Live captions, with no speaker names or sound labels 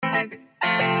Week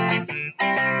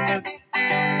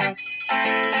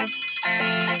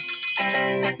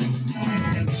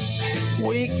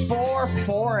 4,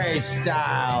 4A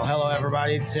style. Hello,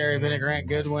 everybody. It's Harry Bennett, Grant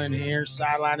Goodwin here.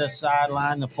 Sideline to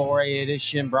Sideline, the 4A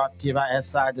edition brought to you by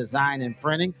SI Design and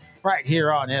Printing right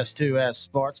here on S2S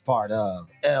Sports, part of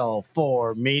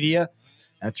L4 Media.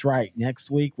 That's right. Next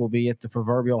week, we'll be at the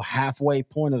proverbial halfway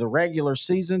point of the regular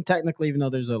season. Technically, even though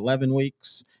there's 11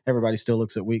 weeks, everybody still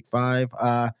looks at week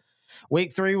 5.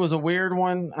 Week 3 was a weird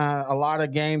one. A lot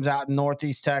of games out in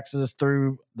Northeast Texas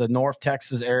through the North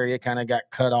Texas area kind of got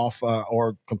cut off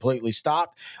or completely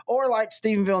stopped. Or like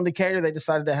Stephenville and Decatur, they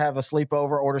decided to have a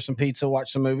sleepover, order some pizza,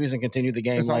 watch some movies, and continue the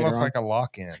game It's later almost on. like a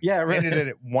lock-in. Yeah, really. Ended it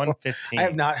at 1:15. I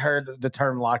have not heard the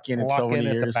term lock-in in so many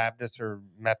Lock-in years. at the Baptist or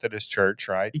Methodist church,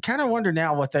 right? You kind of wonder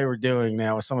now what they were doing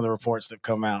now with some of the reports that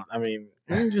come out. I mean,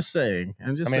 I'm just saying.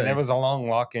 There was a long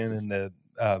lock-in in the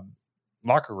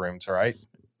locker rooms, right?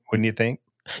 Wouldn't you think?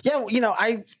 Yeah,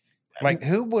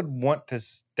 who would want to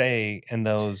stay in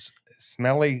those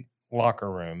smelly locker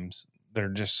rooms that are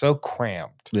just so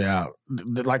cramped? Yeah,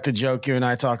 like the joke you and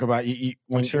I talk about.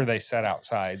 I'm sure they set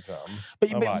outside some.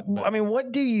 But I mean,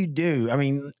 what do you do? I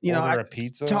mean, order a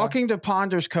pizza. Talking to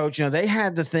Ponder's coach, they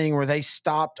had the thing where they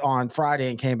stopped on Friday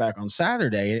and came back on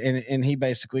Saturday, and he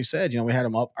basically said, we had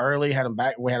them up early, had them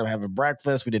back, we had them have a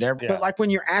breakfast, we did everything. Yeah. But like when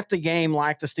you're at the game,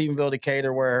 like the Stephenville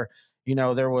Decatur, where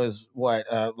there was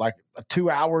like 2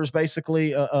 hours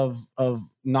basically of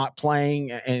not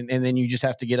playing, and then you just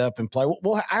have to get up and play.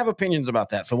 Well, I have opinions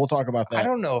about that, so we'll talk about that. I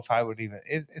don't know if I would even.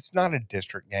 It's not a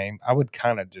district game. I would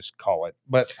kind of just call it,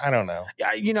 but I don't know.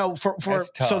 Yeah, that's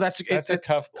tough. So that's a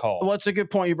tough call. Well, it's a good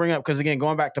point you bring up because again,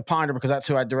 going back to Ponder, because that's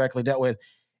who I directly dealt with.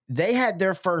 They had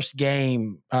their first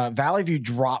game. Valley View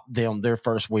dropped them their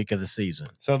first week of the season,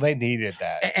 so they needed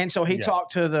that. And so he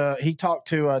talked to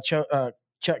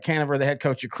Chuck Caniver, the head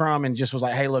coach of Crum, and just was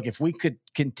like, hey, look, if we could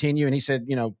continue. And he said,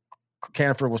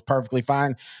 Caniver was perfectly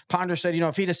fine. Ponder said,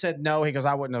 if he'd have said no, he goes,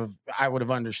 I would have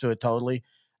understood totally.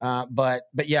 But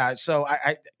yeah, so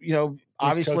I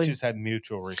obviously coaches had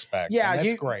mutual respect. Yeah, and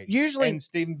that's great. Usually, and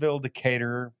Stephenville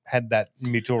Decatur had that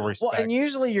mutual respect. Well, and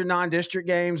usually your non-district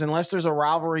games, unless there's a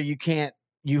rivalry,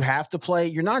 you have to play.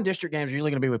 Your non-district games are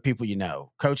usually going to be with people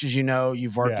coaches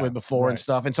you've worked with before and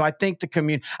stuff. And so I think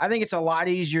I think it's a lot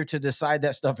easier to decide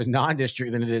that stuff in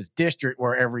non-district than it is district,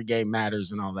 where every game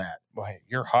matters and all that. Well, hey,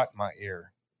 you're hot in my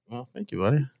ear. Well, thank you,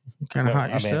 buddy. You're kind of hot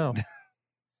yourself.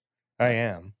 I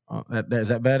am. Oh, is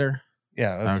that better?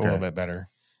 Yeah, that's a little bit better.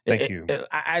 Thank you.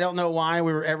 I don't know why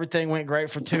everything went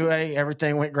great for 2A.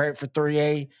 Everything went great for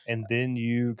 3A. And then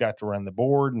you got to run the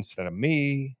board instead of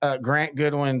me. Grant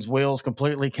Goodwin's wheels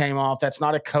completely came off. That's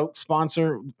not a Coke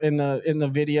sponsor in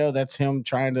the video. That's him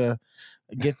trying to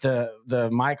get the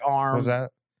mic arm. Was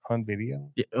that on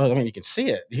video? Yeah, well, I mean, you can see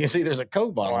it. You can see there's a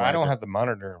Coke bottle. Well, I don't have the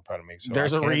monitor in front of me. So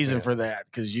there's a reason for that,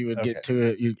 because you would get to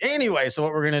it. Anyway, so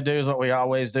what we're going to do is what we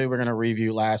always do. We're going to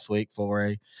review last week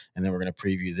 4A, and then we're going to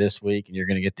preview this week, and you're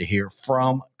going to get to hear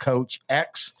from Coach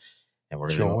X. And we're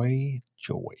Joy.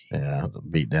 Yeah,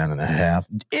 beat down and a half.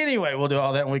 Anyway, we'll do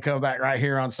all that when we come back right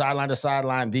here on Sideline to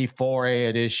Sideline, the 4A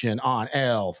edition on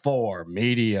L4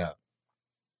 Media.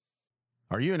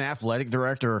 Are you an athletic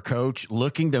director or coach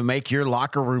looking to make your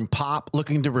locker room pop,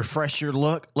 looking to refresh your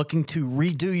look, looking to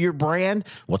redo your brand?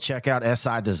 Well, check out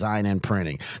SI Design and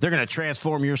Printing. They're going to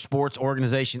transform your sports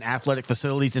organization athletic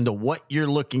facilities into what you're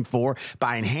looking for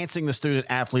by enhancing the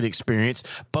student-athlete experience,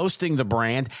 boasting the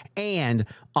brand, and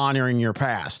honoring your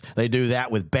past. They do that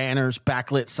with banners,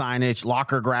 backlit signage,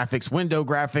 locker graphics, window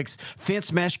graphics, fence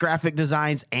mesh graphic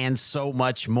designs, and so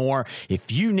much more.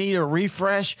 If you need a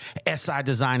refresh, SI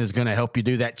Design is going to help you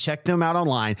do that. Check them out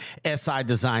online,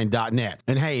 sidesign.net.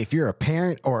 And hey, if you're a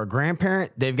parent or a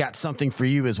grandparent, they've got something for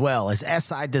you as well, as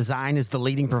SI Design is the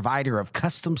leading provider of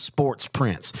custom sports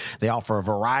prints. They offer a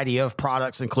variety of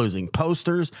products, including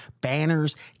posters,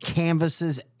 banners,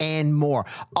 canvases, and more.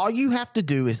 All you have to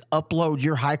do is upload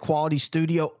your high-quality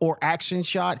studio or action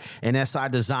shot, and SI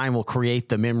Design will create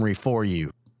the memory for you.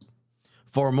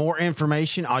 For more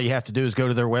information, all you have to do is go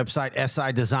to their website,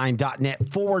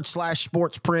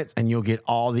 sidesign.net/sports prints, and you'll get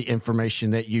all the information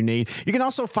that you need. You can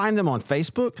also find them on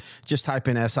Facebook. Just type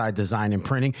in SI Design and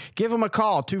Printing. Give them a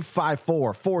call,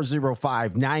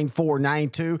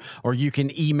 254-405-9492, or you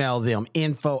can email them,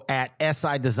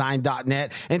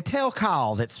 info@sidesign.net, and tell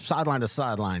Kyle that Sideline to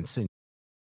Sideline sent you.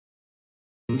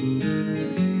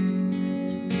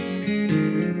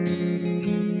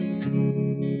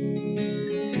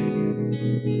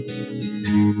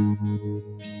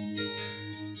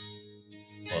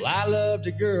 Well, I loved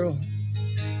a girl.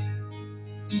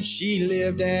 She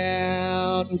lived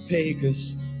out in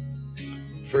Pecos,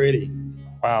 pretty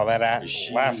Wow, that as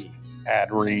she last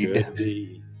ad read. could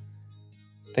be.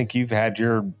 I think you've had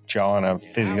your jaw in a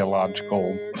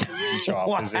physiological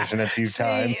jaw position a few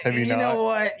times. Have you not? You know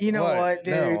what? You know what,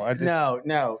 dude?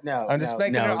 No, I'm just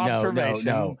making an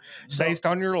observation based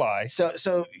on your life.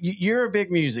 So you're a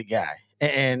big music guy,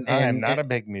 and I am not a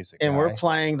big music guy. And we're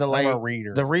playing I'm a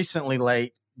reader. the recently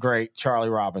late great Charlie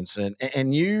Robinson,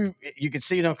 and you can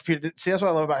see it on computer. See, that's what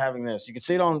I love about having this. You can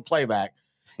see it on playback.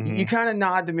 Mm-hmm. You kind of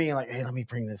nod to me like, "Hey, let me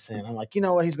bring this in." I'm like, you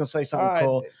know what? He's going to say something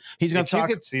cool. He's going to talk.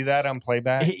 You could see that on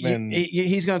playback.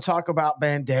 He's going to talk about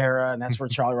Bandera, and that's where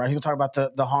Charlie. Right? He's going to talk about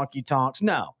the honky tonks.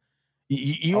 No,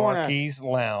 you want Arky's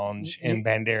Lounge in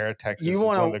Bandera, Texas. Is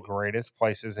one of the greatest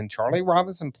places, and Charlie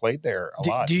Robinson played there a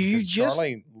lot.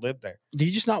 Charlie lived there? Do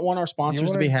you just not want our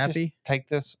sponsors to be happy? Take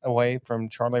this away from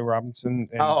Charlie Robinson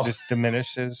and just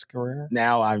diminish his career.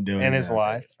 Now I'm doing and his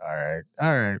life. All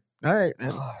right.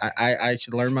 I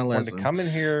should learn my lesson. To come in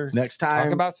here next time,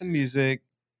 talk about some music.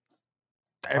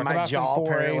 And my jaw, some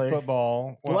 4A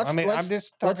football. Well, I'm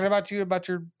just talking about you, about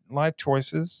your life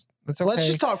choices. That's okay. Let's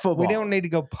just talk football. We don't need to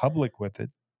go public with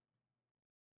it.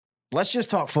 Let's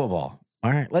just talk football.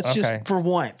 All right. Let's just for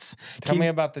once. Tell me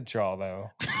about the jaw,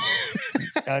 though.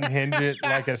 Unhinge it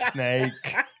like a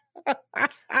snake.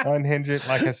 Unhinge it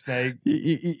like a snake.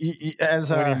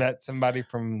 When you met somebody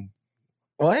from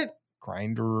what?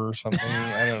 Grinder or something.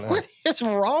 I don't know. What is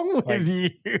wrong with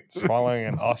you? Swallowing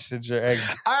an ostrich egg.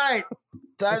 All right.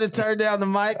 Time to turn down the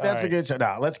mic. That's a good show.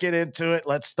 Now, let's get into it.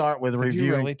 Let's start with reviewing. Did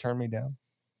you really turn me down?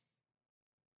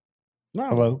 No.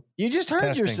 Hello? You just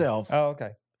heard yourself. Oh,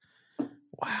 okay.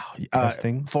 Wow.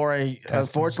 Testing.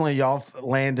 Unfortunately, y'all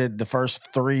landed the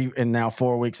first 3 and now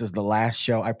 4 weeks as the last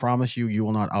show. I promise you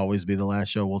will not always be the last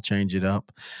show. We'll change it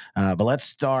up. But let's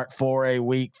start 4A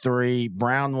week 3.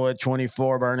 Brownwood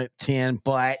 24, Burnett 10.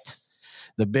 But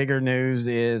the bigger news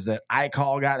is that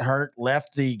Icall got hurt,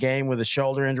 left the game with a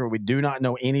shoulder injury. We do not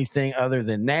know anything other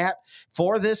than that.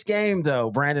 For this game,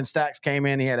 though, Brandon Stacks came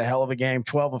in. He had a hell of a game,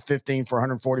 12 of 15 for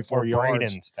 144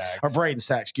 yards. Braden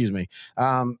Stacks, excuse me.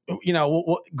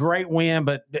 Great win,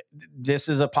 but this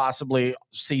is a possibly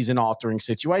season-altering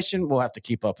situation. We'll have to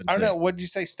keep up and see. I don't know. What did you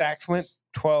say Stacks went?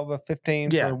 12 of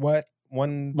 15 for what?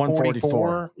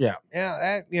 144? Yeah.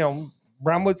 Yeah,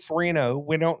 Brownwood's 3-0.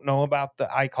 We don't know about the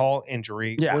Icall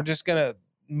injury. Yeah. We're just going to,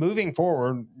 moving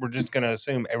forward, we're just going to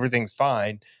assume everything's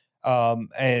fine.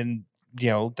 They,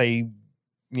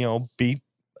 beat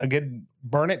a good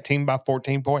Burnett team by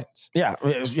 14 points. Yeah.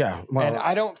 Well, and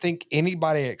I don't think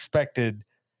anybody expected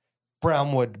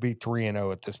Brownwood to be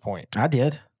 3-0 at this point. I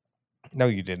did. No,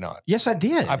 you did not. Yes, I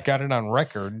did. I've got it on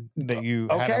record that you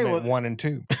had them at 1 and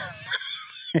 2.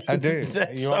 I do.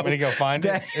 You want me to go find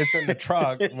it? It's in the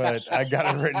truck, but I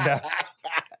got it written down.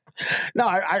 No,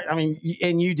 I mean,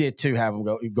 and you did too. Have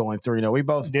them going through. We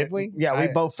both did. We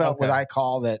both felt with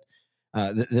Icall that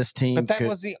this team. But that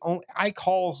was the only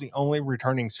Icall's the only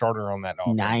returning starter on that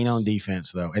offense. 9 on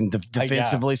defense though, and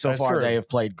defensively so far they have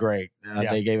played great.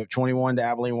 They gave up 21 to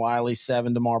Abilene Wiley,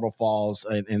 7 to Marble Falls,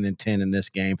 and then 10 in this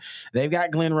game. They've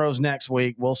got Glen Rose next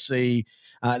week. We'll see.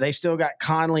 They still got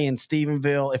Conley and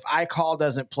Stephenville. If Icall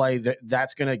doesn't play,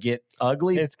 that's going to get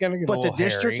ugly. It's going to get. But the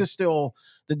district hairy. Is still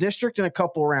the district in a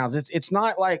couple of rounds. It's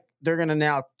not like they're going to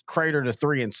now crater to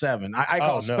 3 and 7.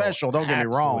 Icall special. Don't get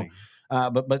me wrong.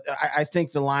 But I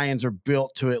think the Lions are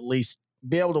built to at least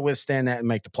be able to withstand that and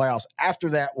make the playoffs. After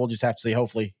that, we'll just have to see.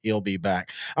 Hopefully, he'll be back.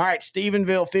 All right,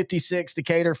 Stephenville 56,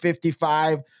 Decatur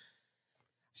 55.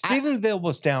 Stephenville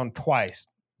was down twice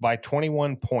by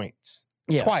 21 points.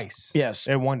 Yes. Twice. Yes.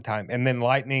 At one time. And then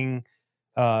lightning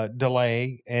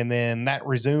delay. And then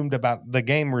the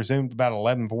game resumed about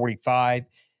 11:45.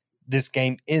 This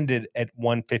game ended at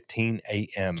 1:15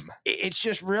 a.m. It's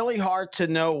just really hard to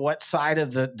know what side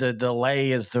of the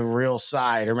delay is the real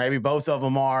side, or maybe both of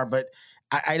them are, but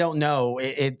I don't know.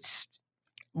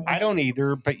 I don't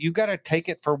either, but you got to take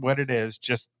it for what it is,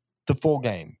 just the full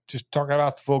game. Just talking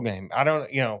about the full game. I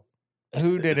don't,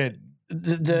 who did it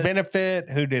benefit,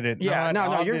 who did it not?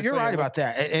 No, you're right about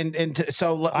that.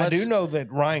 So I do know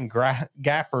that Ryan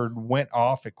Gafford went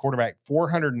off at quarterback,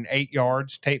 408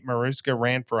 yards. Tate Maruska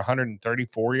ran for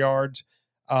 134 yards.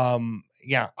 I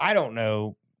don't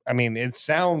know. I mean, it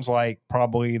sounds like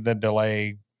probably the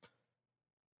delay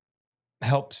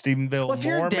help Stephenville. Well, if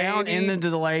you're down in the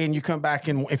delay and you come back,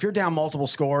 and if you're down multiple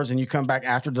scores and you come back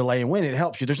after delay and win, it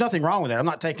helps you. There's nothing wrong with that. I'm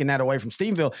not taking that away from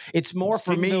Stephenville. It's more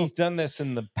for me. Stephenville's done this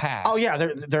in the past. Oh yeah,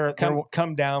 they're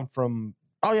come down from.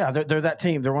 Oh yeah, they're that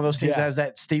team. They're one of those teams that has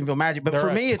that Stephenville magic. But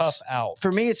for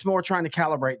me, it's more trying to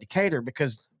calibrate Decatur,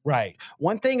 because Right.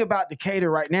 One thing about Decatur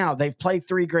right now, they've played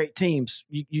 3 great teams.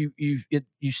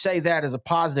 You say that as a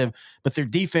positive, but their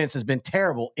defense has been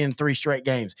terrible in 3 straight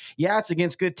games. Yeah, it's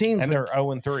against good teams. And they're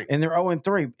 0-3. And they're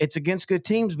 0-3. It's against good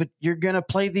teams, but you're going to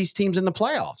play these teams in the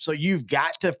playoffs. So you've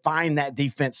got to find that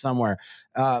defense somewhere.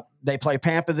 They play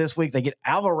Pampa this week. They get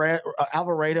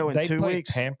Alvarado in 2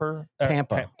 weeks. Pampa. Yeah,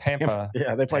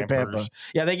 they play Pampa.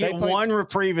 Yeah, they get one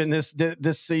reprieve in this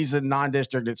season,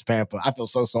 non-district. It's Pampa. I feel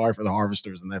so sorry for the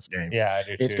Harvesters in this game. Yeah, I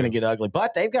do It's going to get ugly.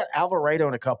 But they've got Alvarado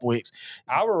in a couple weeks.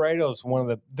 Alvarado's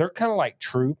they're kind of like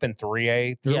Troop in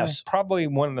 3A. They're probably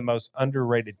one of the most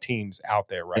underrated teams out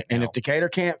there right now. And if Decatur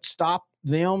can't stop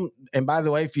them, and by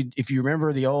the way, if you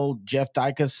remember the old Jeff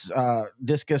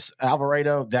Discus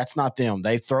Alvarado, that's not them.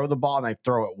 They throw the ball and they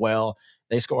throw it well.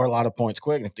 They score a lot of points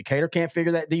quick. And if Decatur can't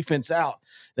figure that defense out,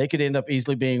 they could end up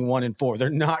easily being 1-4. They're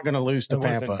not going to lose to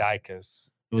Pampa. It wasn't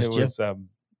Dicus. It was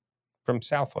from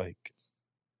Southlake.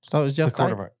 So it was Jeff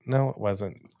quarterback. No, it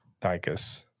wasn't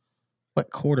Dicus. What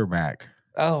quarterback?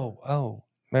 Oh,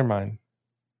 never mind.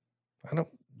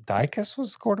 Dicus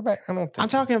was the quarterback? I don't think. I'm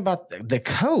talking about the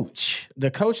coach. The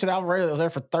coach at Alvarado that was there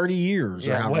for 30 years.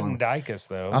 Yeah, it wasn't Dicus,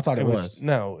 though. I thought it was.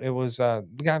 No, it was the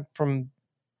guy from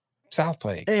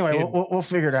Southlake. Anyway, we'll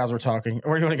figure it out as we're talking.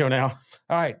 Where do you want to go now?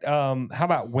 All right. How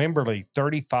about Wimberley?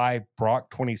 35,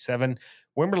 Brock 27.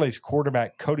 Wimberley's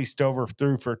quarterback, Cody Stover,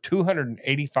 threw for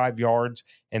 285 yards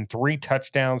and 3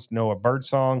 touchdowns. Noah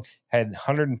Birdsong had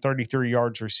 133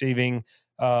 yards receiving.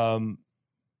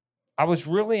 I was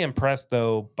really impressed,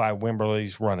 though, by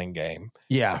Wimberley's running game.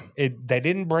 Yeah. They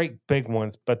didn't break big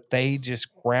ones, but they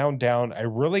just ground down a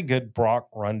really good Brock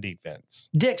run defense.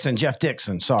 Jeff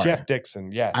Dixon, sorry. Jeff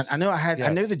Dixon, yes. I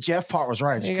knew the Jeff part was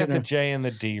right. You got the J and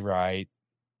the D right.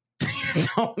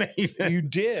 Don't even. You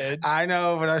did. I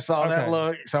know, but I saw that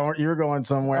look. So you're going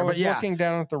somewhere. I was but looking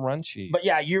down at the run sheet. But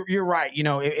yeah, you're right. You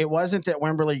know, it wasn't that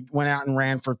Wimberley went out and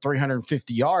ran for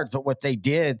 350 yards, but what they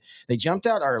did, they jumped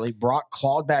out early. Brock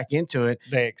clawed back into it.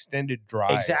 They extended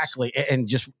drives. Exactly. And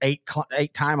just ate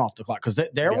time off the clock. Because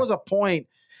there was a point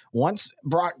once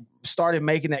Brock started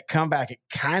making that comeback, it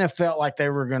kind of felt like they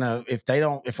were going to, if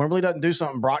Wimberley doesn't do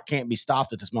something, Brock can't be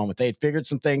stopped at this moment. They had figured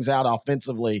some things out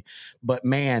offensively, but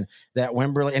man, that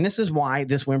Wimberley, and this is why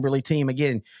this Wimberley team,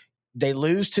 again, they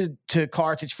lose to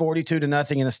Carthage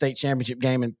 42-0 in the state championship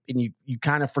game. And you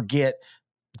kind of forget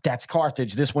that's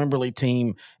Carthage. This Wimberley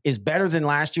team is better than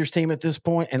last year's team at this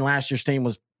point. And last year's team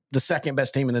was the second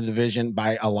best team in the division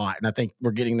by a lot. And I think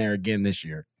we're getting there again this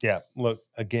year. Yeah. Look,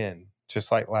 again,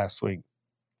 just like last week,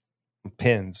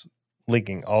 pins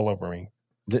leaking all over me.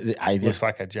 Looks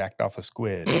like I jacked off a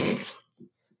squid.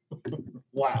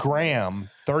 Wow. Graham,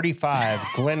 35,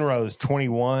 Glen Rose,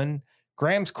 21.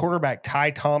 Graham's quarterback,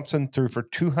 Ty Thompson, threw for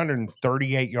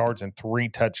 238 yards and 3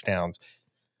 touchdowns.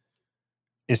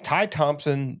 Is Ty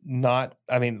Thompson not,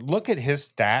 look at his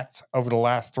stats over the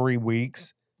last 3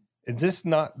 weeks. Is this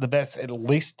not the best, at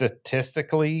least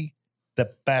statistically, the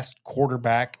best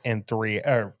quarterback in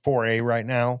 4A right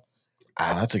now?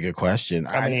 That's a good question.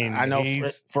 I know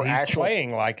he's actual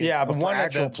playing like it. Yeah, but for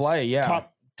actual play, yeah.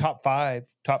 Top 5,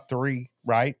 top 3,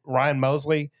 right? Ryan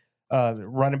Mosley,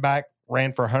 running back,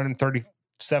 ran for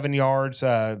 137 yards.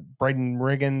 Braden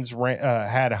Riggins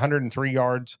had 103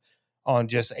 yards on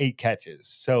just 8 catches.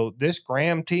 So this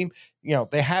Graham team,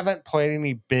 they haven't played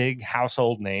any big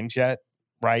household names yet,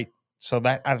 right? So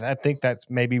that I think that's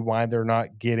maybe why they're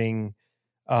not getting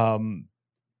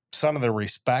some of the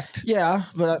respect. Yeah,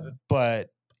 but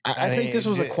I think this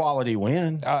was a quality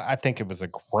win. I think it was a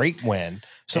great win.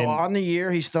 So on the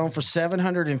year, he's thrown for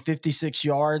 756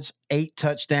 yards, 8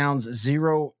 touchdowns,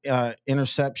 0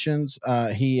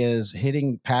 interceptions. He is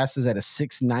hitting passes at a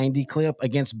 690 clip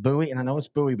against Bowie. And I know it's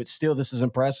Bowie, but still, this is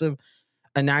impressive.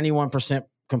 A 91%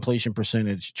 completion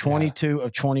percentage, 22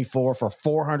 of 24 for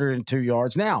 402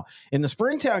 yards. Now, in the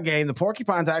Springtown game, the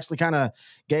Porcupines actually kind of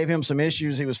gave him some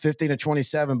issues. He was 15 of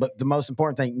 27, but the most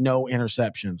important thing, no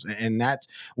interceptions. And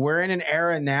we're in an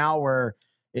era now where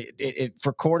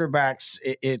for quarterbacks,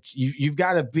 you've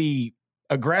got to be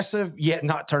aggressive yet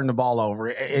not turn the ball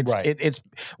over.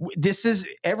 This is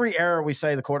every era we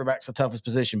say the quarterback's the toughest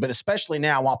position, but especially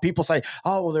now, while people say,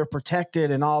 oh, well, they're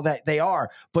protected and all that, they are.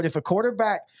 But if a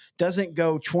quarterback doesn't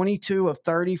go 22 of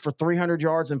 30 for 300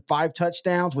 yards and 5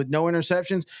 touchdowns with no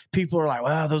interceptions, people are like,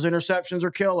 well, those interceptions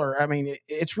are killer.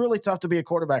 It's really tough to be a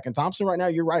quarterback. And Thompson right now,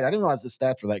 you're right. I didn't realize the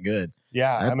stats were that good.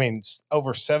 Yeah.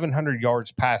 Over 700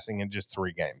 yards passing in just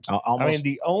 3 games. Almost.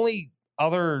 The only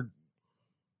other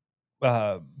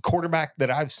quarterback that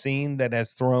I've seen that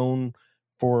has thrown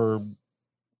for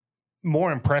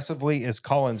more impressively is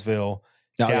Collinsville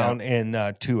in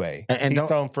 2A. And he's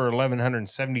thrown for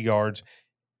 1,170 yards.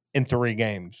 in 3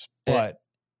 games. But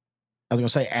I was going to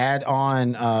say, add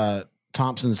on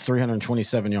Thompson's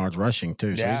 327 yards rushing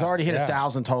too. So he's already hit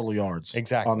 1,000 total yards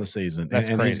on the season. That's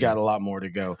and crazy. He's got a lot more to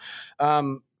go.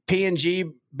 P&G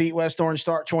beat West Orange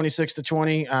Stark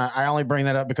 26-20. I only bring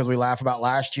that up because we laugh about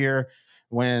last year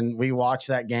when we watched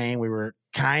that game. We were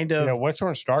kind of, West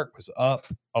Orange Stark was up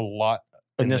a lot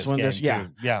in this one.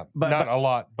 Yeah, but not a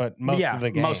lot, but most of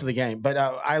the game. Most of the game. But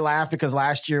I laugh because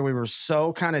last year we were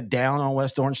so kind of down on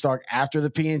West Orange Stark after the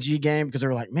P&G game because they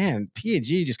were like, man,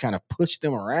 P&G just kind of pushed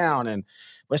them around, and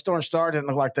West Orange Stark didn't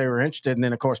look like they were interested. And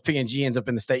then, of course, P&G ends up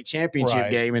in the state championship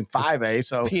game in 5A.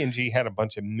 So P&G had a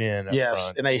bunch of men up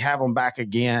front. And they have them back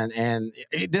again. And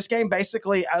this game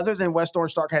basically, other than West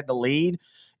Orange Stark had the lead,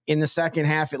 in the second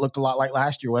half, it looked a lot like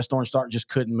last year. West Orange Stark just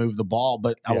couldn't move the ball,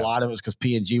 but a lot of it was because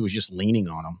P&G was just leaning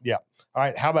on them. Yeah. All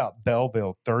right. How about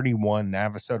Belleville 31,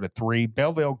 Navasota 3?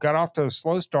 Belleville got off to a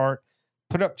slow start,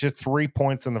 put up just 3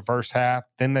 points in the first half.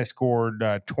 Then they scored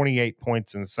 28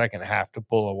 points in the second half to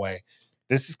pull away.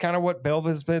 This is kind of what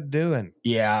Belleville's been doing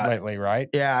lately, right?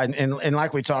 Yeah. And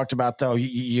like we talked about, though,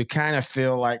 you kind of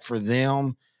feel like for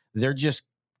them, they're just,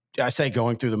 I say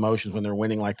going through the motions when they're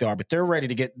winning like they are, but they're ready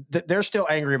to they're still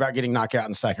angry about getting knocked out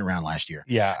in the second round last year.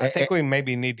 Yeah. I think we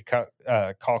maybe need to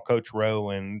call Coach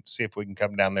Rowe and see if we can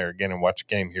come down there again and watch a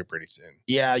game here pretty soon.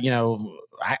 Yeah.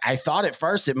 I thought at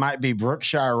first it might be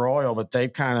Brookshire Royal, but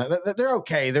they've they're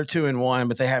okay. They're 2-1,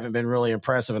 but they haven't been really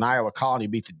impressive. And Iowa Colony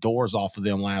beat the doors off of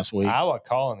them last week. Iowa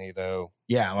Colony, though.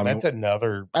 Yeah, I mean, that's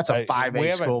a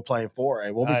 5A school playing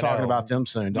 4A. We'll be talking about them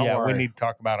soon. Don't worry. We need to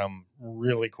talk about them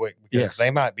really quick because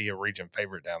they might be a region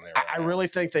favorite down there. I really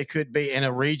think they could be in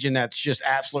a region that's just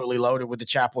absolutely loaded with the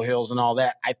Chapel Hills and all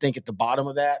that. I think at the bottom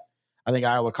of that, I think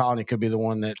Iowa Colony could be the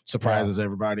one that surprises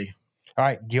everybody. All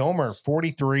right, Gilmer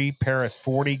 43, Paris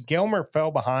 40. Gilmer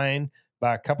fell behind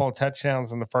by a couple of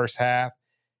touchdowns in the first half,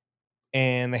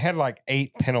 and they had like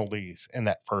 8 penalties in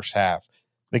that first half.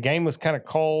 The game was kind of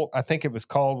cold. I think it was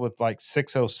called with like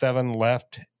 6:07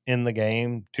 left in the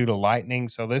game due to lightning.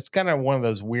 So that's kind of one of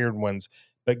those weird ones.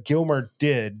 But Gilmer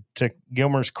did, to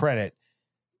Gilmer's credit,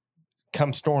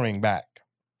 come storming back.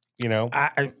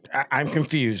 I'm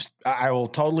confused. I will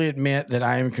totally admit that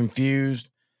I am confused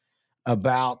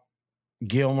about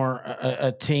Gilmer,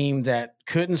 a team that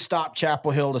couldn't stop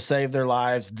Chapel Hill to save their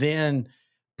lives, then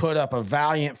put up a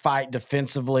valiant fight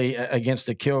defensively against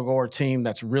the Kilgore team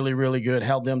that's really, really good,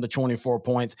 held them to 24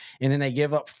 points, and then they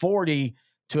give up 40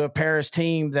 to a Paris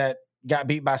team that got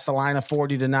beat by Salina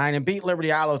 40-9 and beat Liberty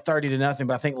Islo 30-0.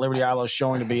 But I think Liberty Islo is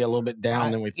showing to be a little bit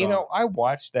down than we thought. I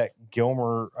watched that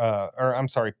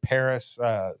Paris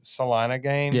Salina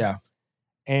game. Yeah.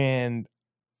 And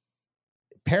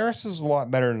Paris is a lot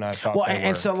better than I thought.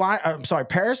 Well,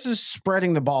 Paris is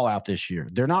spreading the ball out this year.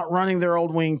 They're not running their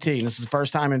old wing team. This is the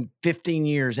first time in 15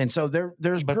 years, and so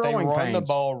there's growing pains. They run the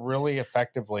ball really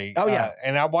effectively. Oh yeah,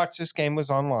 and I watched this game was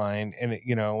online, and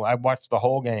I watched the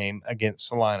whole game against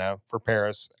Salina for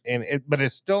Paris, but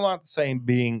it's still not the same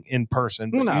being in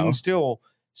person. But you can still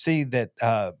see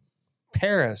that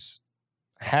Paris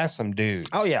has some dudes.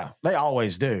 Oh yeah, they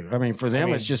always do. I mean, for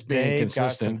them, it's just being consistent.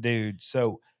 Got some dudes.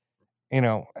 So.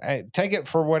 I take it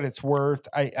for what it's worth.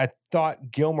 I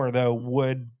thought Gilmer, though,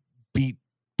 would beat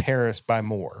Paris by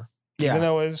more. Yeah. Even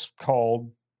though it was called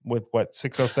with,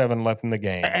 6:07 left in the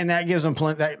game. And that gives them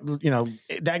plenty.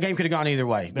 That game could have gone either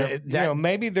way.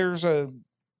 Maybe there's a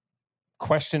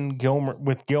question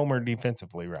with Gilmer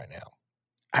defensively right now.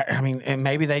 I mean, and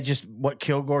maybe they just, what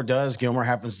Kilgore does, Gilmer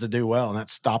happens to do well, and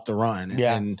that's stop the run.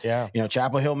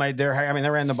 Chapel Hill made their hay. I mean, they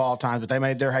ran the ball at times, but they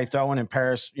made their hay throwing. And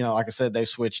Paris, like I said, they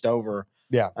switched over.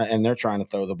 Yeah. And they're trying to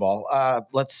throw the ball.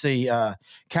 Let's see. Cal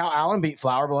Allen beat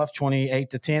Flower Bluff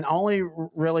 28-10. Only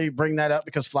really bring that up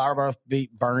because Flower Bluff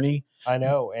beat Bernie. I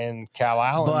know. And Cal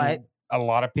Allen, but a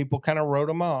lot of people kind of wrote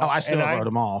them off. Oh, I still wrote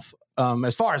them off.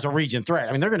 As far as a region threat,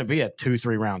 I mean, they're going to be a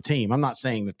 2-3 round team. I'm not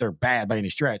saying that they're bad by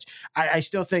any stretch. I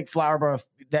still think Flower Bluff,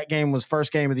 that game was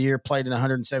first game of the year, played in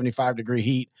 175-degree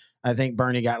heat. I think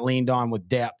Bernie got leaned on with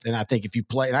depth. And I think if you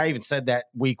play, and I even said that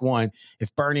week 1,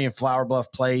 if Bernie and Flower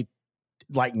Bluff played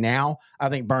like now, I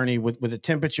think Bernie with the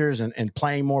temperatures and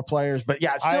playing more players. But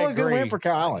yeah, it's still a good win for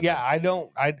Cal Allen. Yeah, I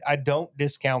don't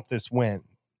discount this win.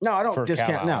 No, I don't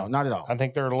discount. No, not at all. I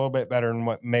think they're a little bit better than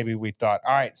what maybe we thought.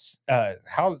 All right,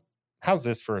 how's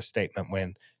this for a statement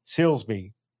win?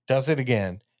 Silsby does it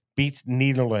again, beats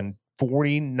Nederland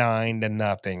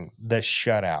 49-0, the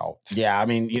shutout. Yeah, I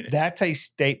mean, that's a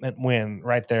statement win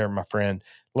right there, my friend.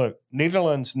 Look,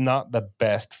 Nederland's not the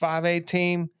best 5A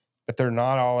team, but they're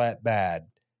not all that bad.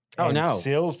 Oh, no.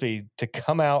 Silsby to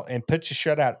come out and pitch a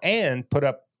shutout and put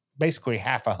up basically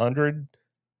 100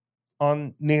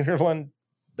 on Nederland,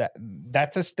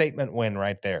 that's a statement win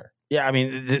right there. Yeah, I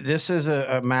mean, this is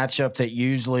a matchup that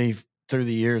usually through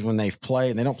the years when they've played,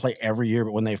 and they don't play every year,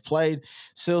 but when they've played,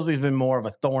 Silsbee's been more of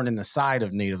a thorn in the side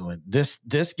of Nederland. This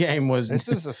game was. This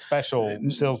is a special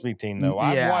Silsbee team, though.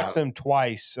 Yeah. I've watched them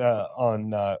twice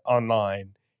on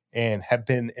online and have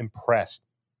been impressed.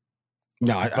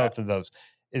 Both of those.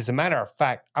 As a matter of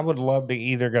fact, I would love to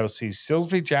either go see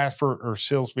Silsbee Jasper or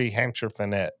Silsbee Hampshire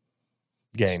Thanet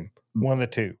game. One of the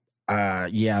two.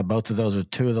 Yeah, both of those are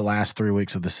 2 of the last 3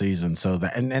 weeks of the season. So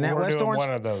that and that We're West doing Orange,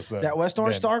 one of those, that West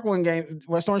Orange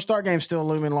Stark game still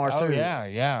looming large Oh too.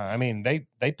 yeah. I mean,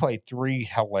 they played 3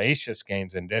 hellacious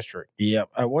games in district. Yep.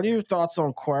 What are your thoughts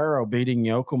on Cuero beating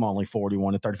Yoakum only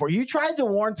 41-34? You tried to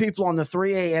warn people on the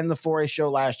 3A and the 4A show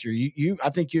last year. I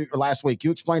think last week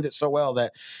you explained it so well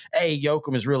that A,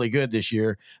 Yoakum is really good this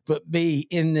year, but B,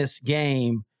 in this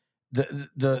game,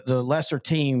 the lesser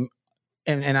team.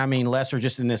 And I mean lesser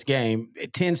just in this game,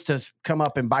 it tends to come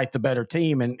up and bite the better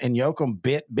team. And Yoakum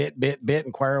bit,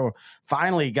 and Cuero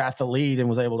finally got the lead and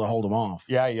was able to hold them off.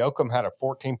 Yeah, Yoakum had a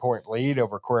 14-point lead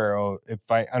over Cuero, if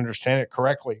I understand it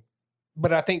correctly.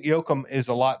 But I think Yoakum is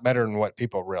a lot better than what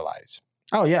people realize.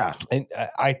 Oh, yeah. And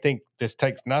I think this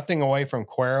takes nothing away from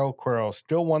Cuero. Cuero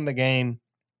still won the game.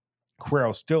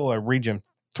 Cuero's still a region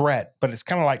threat, but it's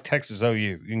kind of like Texas OU.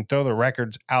 You can throw the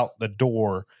records out the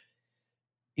door.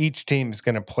 Each team is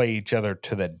going to play each other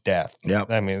to the death. Yeah,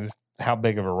 I mean, how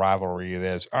big of a rivalry it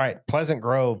is. All right, Pleasant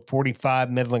Grove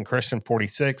 45, Midland Christian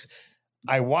 46.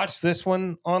 I watched this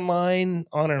one online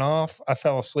on and off. I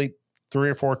fell asleep 3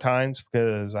 or 4 times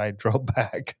because I drove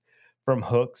back from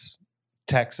Hooks,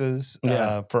 Texas,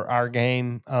 for our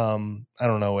game. I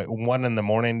don't know, at 1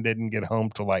 a.m, didn't get home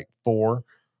till like 4.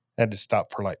 Had to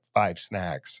stop for like 5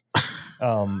 snacks.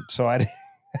 So I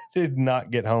did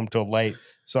not get home till late.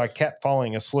 So I kept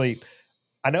falling asleep.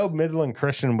 I know Midland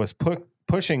Christian was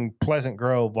pushing Pleasant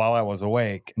Grove while I was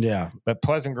awake. Yeah. But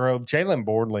Pleasant Grove, Jalen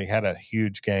Boardley had a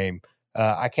huge game.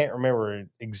 I can't remember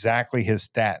exactly his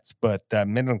stats, but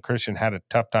Midland Christian had a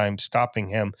tough time stopping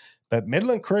him. But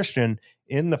Midland Christian,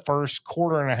 in the first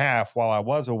quarter and a half while I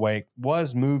was awake,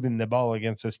 was moving the ball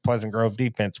against this Pleasant Grove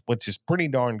defense, which is pretty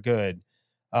darn good.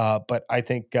 But I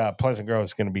think Pleasant Grove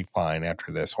is going to be fine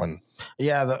after this one.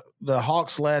 Yeah, the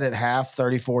Hawks led at half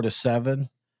 34-7.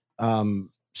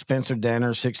 Spencer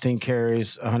Denner, 16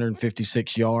 carries,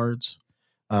 156 yards.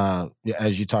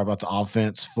 As you talk about the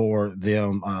offense for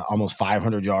them, almost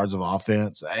 500 yards of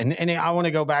offense. And I want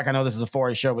to go back. I know this is a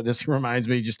 4A show, but this reminds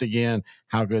me just again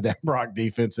how good that Brock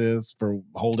defense is for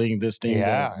holding this team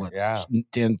to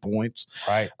 10 points.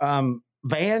 Right.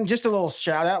 Van, just a little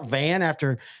shout out. Van,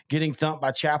 after getting thumped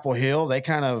by Chapel Hill, they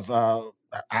kind of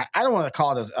I don't want to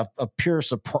call it a pure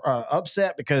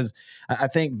upset because I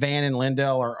think Van and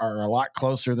Lindell are a lot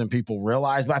closer than people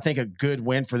realize, but I think a good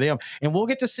win for them. And we'll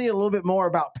get to see a little bit more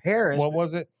about Paris. What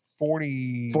was it?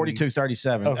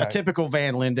 42-37, okay. A typical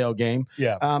Van Lindell game.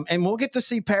 Yeah. And we'll get to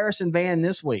see Paris and Van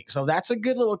this week. So that's a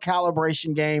good little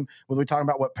calibration game where we're talking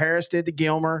about what Paris did to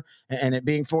Gilmer and it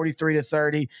being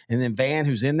 43-30. And then Van,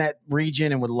 who's in that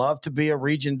region and would love to be a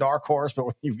region dark horse. But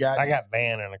when you've got. I got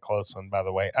Van in a close one, by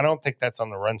the way. I don't think that's on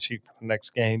the run sheet for the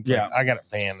next game. But I got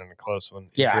Van in a close one.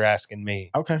 If you're asking me.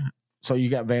 Okay. So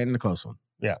you got Van in a close one.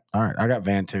 Yeah. All right. I got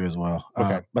Van too as well.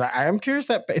 Okay. But I am curious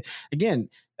that, again,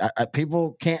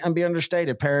 people can't be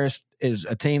understated. Paris is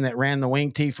a team that ran the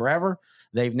wing tee forever.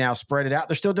 They've now spread it out.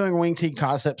 They're still doing wing tee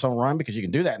concepts on run because you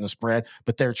can do that in the spread,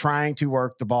 but they're trying to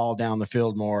work the ball down the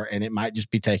field more, and it might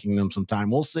just be taking them some time.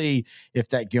 We'll see if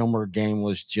that Gilmer game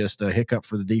was just a hiccup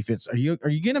for the defense. Are you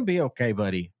going to be okay,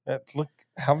 buddy? Look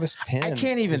how this pen. I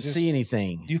can't even see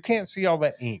anything. You can't see all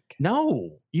that ink.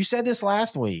 No, you said this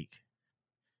last week.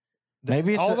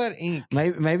 Maybe it's all that ink.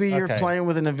 Maybe you're playing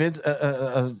with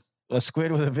a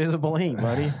squid with invisible ink,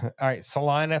 buddy. All right,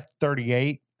 Salina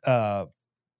 38,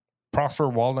 Prosper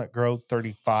Walnut Grove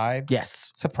 35.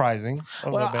 Yes, surprising.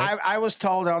 Well, I was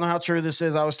told, I don't know how true this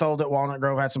is. I was told that Walnut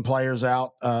Grove had some players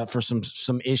out for some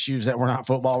issues that were not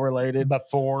football related.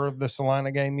 Before the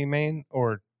Salina game, you mean,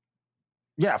 or?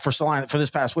 Yeah, for Salina for this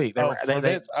past week.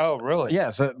 Oh, really? Yeah.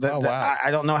 So wow.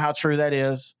 I don't know how true that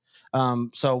is.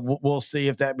 So we'll see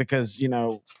if that, because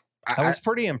I was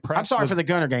pretty impressed. I'm sorry for the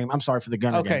Gunner game. I'm sorry for the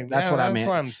Gunner game. That's what I meant. That's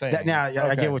what I'm saying.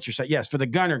 I get what you're saying. Yes, for the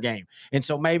Gunner game. And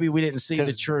so maybe we didn't see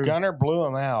the true. Gunner blew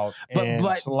him out,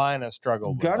 but Salina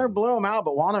struggled. Gunner blew him out,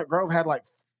 but Walnut Grove had like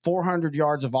 400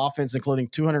 yards of offense, including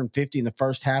 250 in the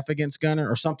first half against Gunner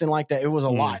or something like that. It was a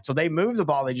lot. So they moved the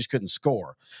ball. They just couldn't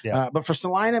score. Yeah. But for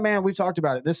Salina, man, we've talked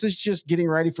about it. This is just getting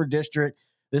ready for district.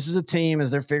 This is a team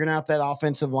as they're figuring out that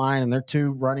offensive line, and they're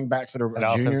 2 running backs that are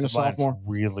a junior and a sophomore.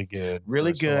 Really good.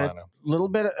 Really good. A little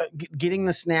bit of getting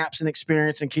the snaps and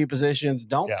experience in key positions.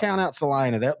 Don't count out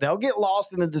Salina. They'll get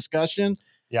lost in the discussion.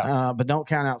 Yeah. But don't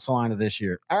count out Salina this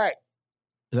year. All right.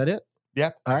 Is that it?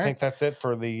 Yep. I think that's it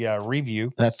for the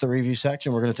review. That's the review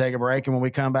section. We're going to take a break, and when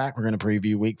we come back, we're going to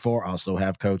preview week 4. Also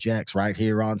have Coach X right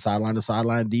here on Sideline to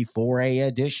Sideline, the 4A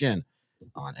edition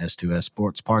on S2S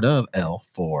Sports, part of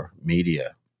L4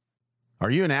 Media. Are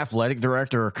you an athletic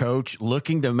director or coach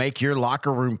looking to make your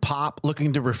locker room pop,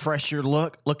 looking to refresh your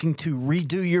look, looking to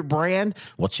redo your brand?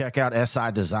 Well, check out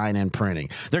SI Design and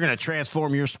Printing. They're going to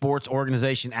transform your sports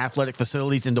organization athletic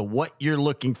facilities into what you're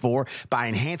looking for by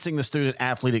enhancing the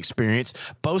student-athlete experience,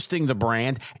 boasting the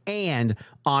brand, and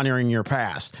honoring your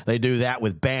past. They do that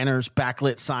with banners,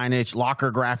 backlit signage,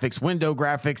 locker graphics, window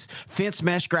graphics, fence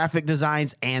mesh graphic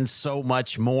designs, and so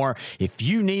much more. If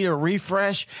you need a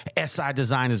refresh, SI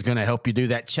Design is going to help you do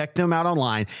that. Check them out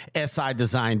online,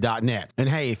 sidesign.net. And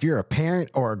hey, if you're a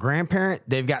parent or a grandparent,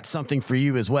 they've got something for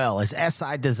you as well, as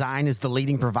SI Design is the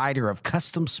leading provider of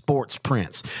custom sports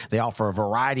prints. They offer a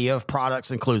variety of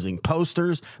products, including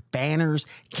posters, banners,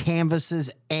 canvases,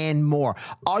 and more.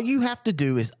 All you have to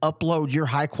do is upload your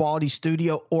high-quality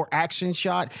studio or action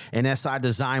shot, and SI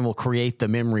Design will create the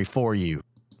memory for you.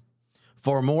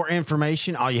 For more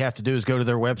information, all you have to do is go to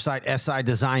their website,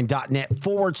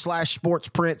 sidesign.net/sports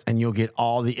prints, and you'll get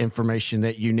all the information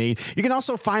that you need. You can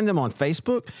also find them on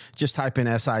Facebook. Just type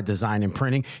in SI Design and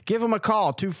Printing. Give them a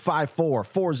call,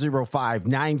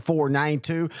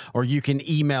 254-405-9492, or you can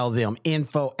email them,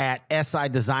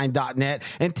 info@sidesign.net,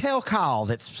 and tell Kyle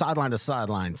that Sideline to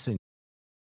Sideline sent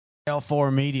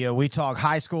L4 Media. We talk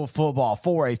high school football,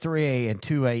 4A, 3A, and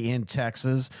 2A in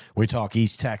Texas. We talk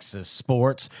East Texas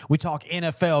sports. We talk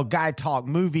NFL, guy talk,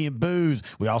 movie and booze.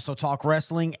 We also talk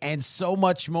wrestling and so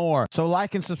much more. So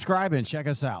like and subscribe and check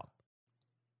us out.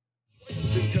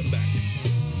 Comeback.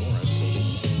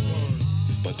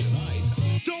 But tonight,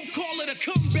 don't call it a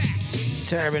comeback.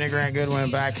 Terry Bennett, Grant Goodwin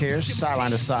back here.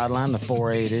 Sideline to Sideline, the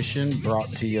 4A edition,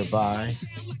 brought to you by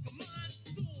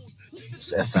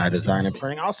SI Design and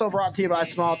Printing. Also brought to you by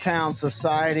Small Town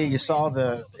Society. You saw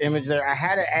the image there. I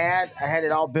had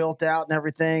it all built out and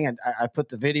everything, and I put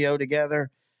the video together.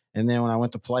 And then when I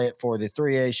went to play it for the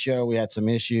 3A show, we had some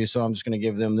issues, so I'm just going to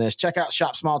give them this. Check out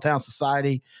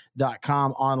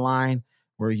shopsmalltownsociety.com online,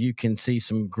 where you can see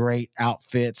some great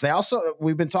outfits.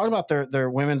 We've been talking about their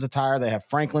women's attire. They have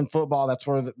Franklin football. That's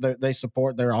where they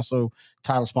support. They're also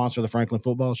title sponsor of the Franklin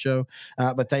football show.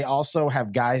 But they also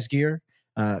have guys gear.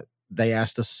 They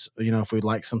asked us, if we'd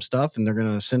like some stuff, and they're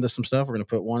going to send us some stuff. We're going to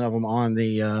put one of them on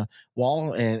the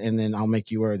wall, and then I'll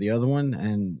make you wear the other one,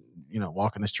 and,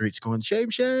 walking the streets going, shame,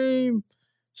 shame,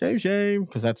 shame, shame,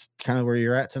 because that's kind of where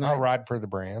you're at tonight. I'll ride for the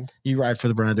brand. You ride for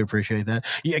the brand. I do appreciate that.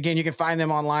 Again, you can find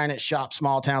them online at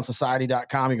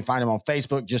shopsmalltownsociety.com. You can find them on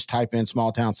Facebook. Just type in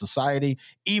Small Town Society.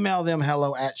 Email them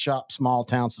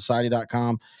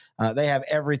hello@shopsmalltownsociety.com. They have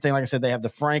everything. Like I said, they have the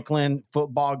Franklin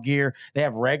football gear. They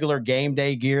have regular game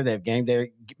day gear. They have game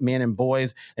day men and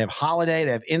boys. They have holiday.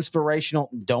 They have inspirational.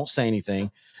 Don't say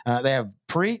anything. They have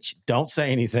preach. Don't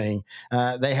say anything.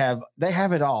 They have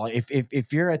it all.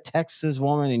 If you're a Texas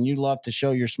woman and you love to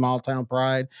show your small town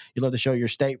pride, you love to show your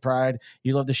state pride,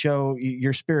 you love to show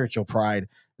your spiritual pride,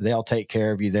 they'll take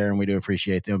care of you there, and we do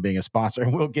appreciate them being a sponsor.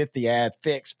 And we'll get the ad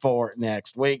fixed for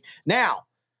next week. Now,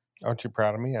 aren't you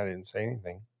proud of me? I didn't say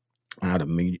anything. I'd have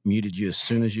muted you as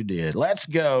soon as you did. Let's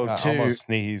go I almost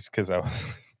sneezed because I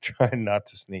was trying not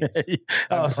to sneeze.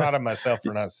 I'm proud of myself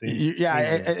for not sneezing.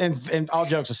 And all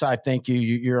jokes aside, thank you.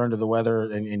 You're under the weather,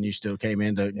 and you still came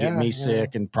in to get me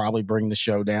sick and probably bring the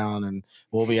show down, and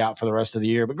we'll be out for the rest of the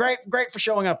year. But great for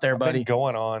showing up there, buddy. I've been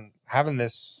going on having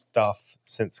this stuff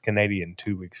since Canadian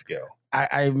 2 weeks ago.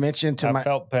 I mentioned I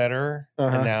felt better,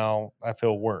 and now I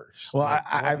feel worse. Well,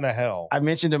 what in the hell? I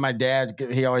mentioned to my dad.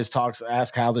 He always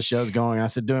asks how the show's going. I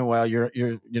said, doing well.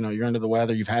 You're under the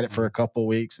weather. You've had it for a couple of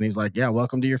weeks, and he's like, yeah,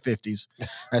 welcome to your 50s.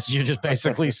 You're just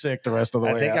basically sick the rest of the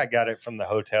way. I think out. I got it from the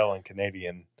hotel in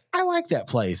Canadian. I like that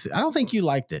place. I don't think you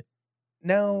liked it.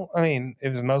 No, I mean, it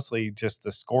was mostly just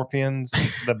the scorpions,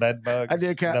 the bed bugs,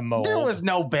 the mold. There was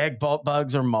no bed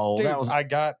bugs or mold. Dude, I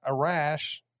got a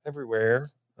rash everywhere,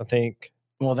 I think.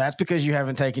 Well, that's because you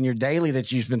haven't taken your daily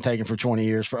that you've been taking for 20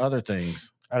 years for other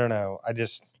things. I don't know. I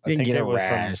think it was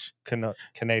rash. From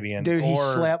Canadian. Dude, he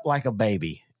slept like a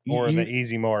baby. Or the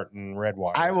Easy Mart in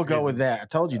Redwater. I will go with that. I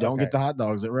told you, don't get the hot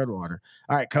dogs at Redwater.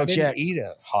 All right, Coach X. I didn't eat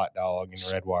a hot dog in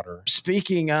Redwater.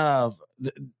 Speaking of,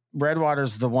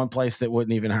 Redwater's the one place that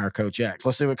wouldn't even hire Coach X.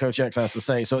 Let's see what Coach X has to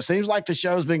say. So it seems like the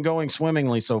show's been going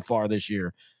swimmingly so far this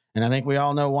year, and I think we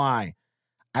all know why.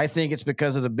 I think it's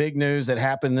because of the big news that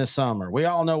happened this summer. We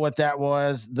all know what that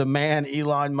was. The man,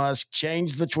 Elon Musk,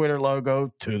 changed the Twitter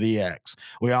logo to the X.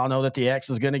 We all know that the X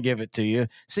is going to give it to you.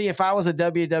 See, if I was a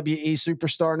WWE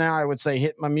superstar now, I would say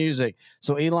hit my music.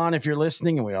 So, Elon, if you're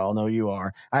listening, and we all know you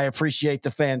are, I appreciate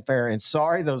the fanfare. And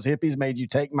sorry, those hippies made you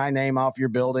take my name off your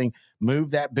building.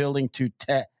 Move that building to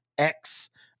X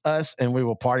us, and we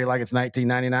will party like it's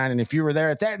 1999. And if you were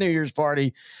there at that New Year's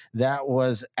party, that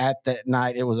was at that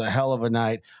night. It was a hell of a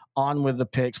night. On with the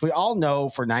picks. We all know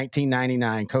for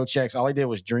 1999, Coach X, all he did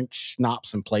was drink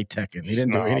schnapps and play Tekken. He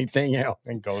didn't do anything else.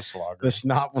 And Ghost Slogger. The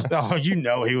schnapps was,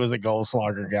 he was a gold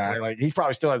slogger guy. Like, he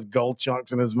probably still has gold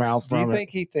chunks in his mouth. Do you think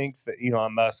he thinks that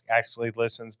Elon Musk actually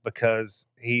listens because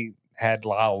he had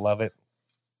Lyle Lovett?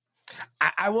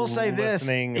 I will say this,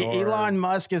 Elon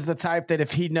Musk is the type that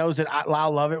if he knows that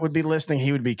Lyle Lovett would be listening,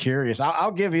 he would be curious.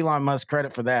 I'll give Elon Musk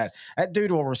credit for that. That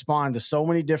dude will respond to so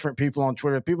many different people on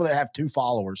Twitter, people that have 2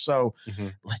 followers. So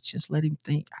let's just let him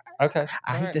think. Okay.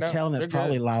 I hate to tell him that's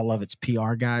probably Lyle Lovett's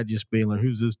PR guy just being like,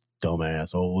 who's this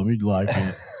dumbass? Oh, let me like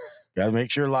him. Got to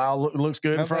make sure Lyle looks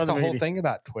good in front of the media. That's the whole thing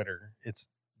about Twitter. It's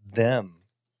them.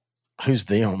 Who's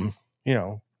them?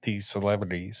 These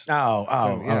celebrities.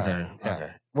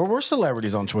 Okay. Well, we're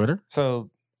celebrities on Twitter. So,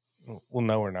 well,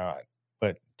 no, we're not.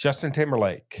 But Justin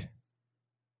Timberlake.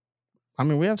 I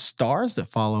mean, we have stars that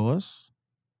follow us.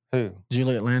 Who?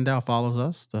 Juliet Landau follows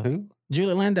us. Who?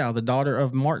 Juliet Landau, the daughter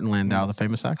of Martin Landau, the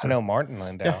famous actor. I know Martin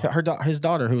Landau. Yeah, his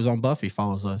daughter, who was on Buffy,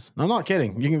 follows us. I'm not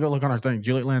kidding. You can go look on our thing.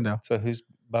 Juliet Landau. So who's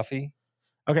Buffy?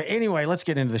 Okay, anyway, let's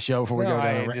get into the show before we go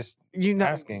down.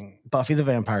 Asking. Buffy the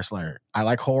Vampire Slayer. I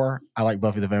like horror. I like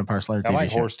Buffy the Vampire Slayer TV I like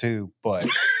show. horse too, but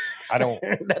I don't.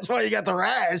 That's why you got the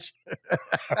rash.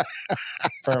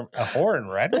 From a whore in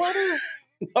Redwater?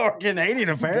 Or Canadian,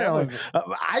 apparently.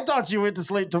 I thought you went to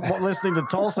sleep listening to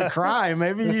Tulsa Crime.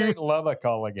 Maybe this you ain't Lubbock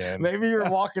again. Maybe you're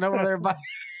walking over there by.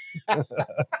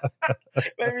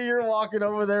 Maybe you're walking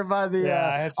over there by the.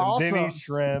 I had some Denny's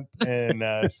shrimp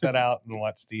and set out and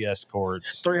watched the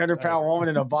escorts. 300-pound woman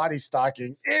in a body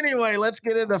stocking. Anyway, let's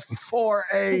get into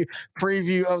 4A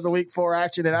preview of the Week 4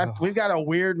 action. And we've got a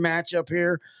weird matchup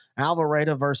here: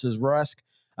 Alvarado versus Rusk.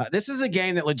 This is a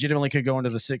game that legitimately could go into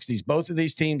the 60s. Both of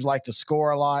these teams like to score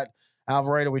a lot.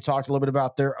 Alvarado, we talked a little bit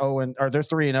about their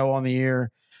 3-0 on the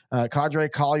year. Cadre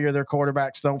Collier, their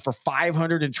quarterback, thrown for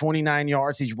 529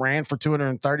 yards. He's ran for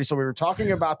 230. So we were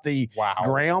talking about the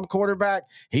Graham quarterback.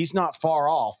 He's not far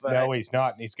off. No, he's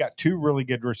not. And he's got 2 really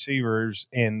good receivers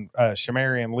in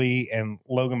Shamarian Lee and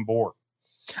Logan Bork.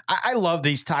 I love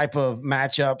these type of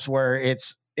matchups where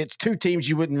it's 2 teams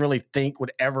you wouldn't really think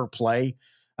would ever play.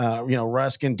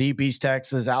 Rusk in Deep East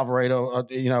Texas, Alvarado,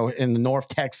 in the North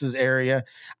Texas area.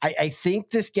 I think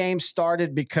this game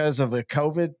started because of the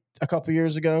COVID a couple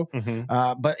years ago.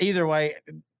 But either way,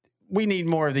 we need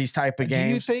more of these type of games.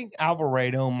 Do you think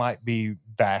Alvarado might be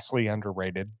vastly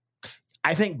underrated?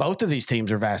 I think both of these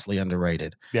teams are vastly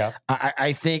underrated. Yeah.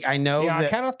 I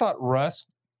kind of thought Rusk,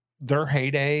 their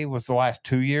heyday was the last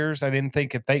 2 years. I didn't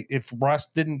think if Rusk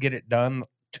didn't get it done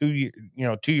 2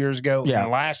 years ago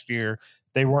and last year,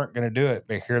 they weren't going to do it,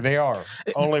 but here they are,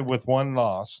 only with 1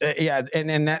 loss.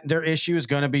 And that their issue is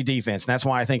going to be defense. And that's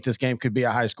why I think this game could be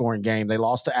a high-scoring game. They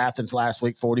lost to Athens last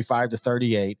week,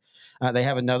 45-38. They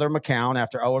have another McCown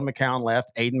after Owen McCown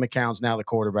left. Aiden McCown's now the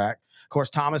quarterback. Of course,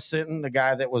 Thomas Sinton, the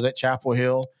guy that was at Chapel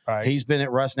Hill, he's been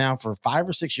at Rusk now for 5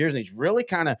 or 6 years, and he's really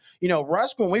kind of,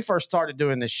 Rusk, when we first started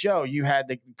doing this show, you had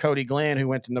the Cody Glenn who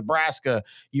went to Nebraska.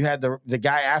 You had the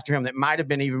guy after him that might have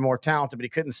been even more talented, but he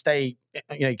couldn't stay.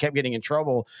 He kept getting in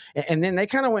trouble. And then they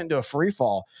kind of went into a free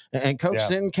fall. And Coach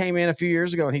Sinton came in a few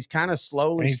years ago, and he's kind of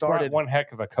slowly started. One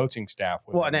heck of a coaching staff.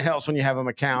 And it helps when you have a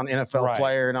McCown NFL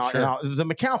player and all. Sure. And all. The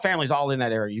McCown family's all in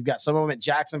that area. You've got some of them at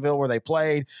Jacksonville where they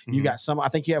played. Mm-hmm. You got some. I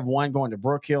think you have one going to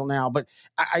Brook Hill now. But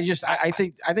I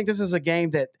think this is a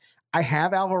game that I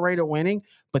have Alvarado winning,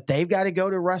 but they've got to go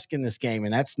to Rusk in this game,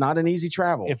 and that's not an easy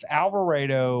travel. If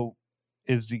Alvarado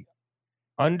is the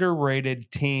underrated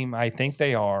team I think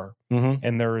they are,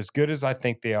 and they're as good as I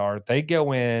think they are, they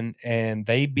go in and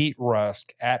they beat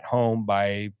Rusk at home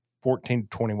by 14 to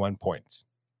 21 points.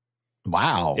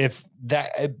 Wow. If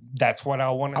that's what I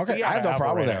want to see. I have no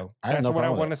problem with that. That's what I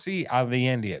want to see out of the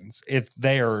Indians. If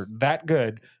they are that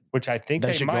good, which I think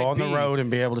they should might go on the road and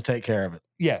be able to take care of it.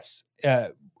 Yes.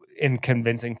 In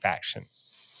convincing fashion.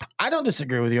 I don't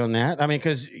disagree with you on that. I mean,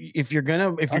 because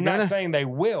I'm not saying they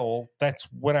will. That's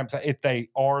what I'm saying. If they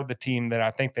are the team that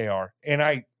I think they are, and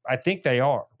I I think they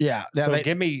are. Yeah. So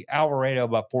give me Alvarado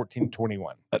by 14-21.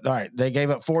 All right. They gave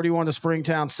up 41 to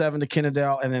Springtown, 7 to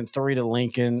Kennedale, and then 3 to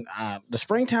Lincoln. The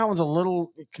Springtown was a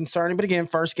little concerning, but again,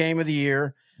 first game of the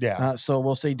year. Yeah. So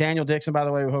we'll see. Daniel Dixon, by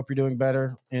the way, we hope you're doing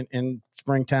better in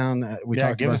Springtown.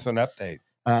 Give us an update.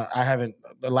 I haven't.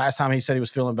 The last time he said he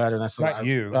was feeling better. And that's not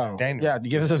you, Daniel. Yeah,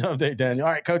 give us an update, Daniel.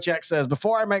 All right, Coach X says,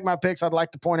 before I make my picks, I'd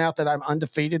like to point out that I'm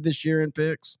undefeated this year in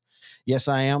picks. Yes,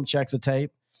 I am. Check the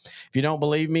tape. If you don't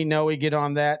believe me, no, we get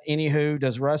on that. Anywho,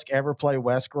 does Rusk ever play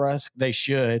West Rusk? They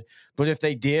should. But if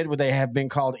they did, would they have been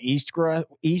called East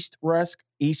Rusk?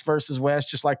 East versus West,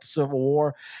 just like the Civil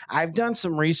War? I've done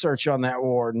some research on that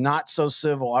war. Not so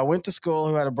civil. I went to school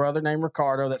who had a brother named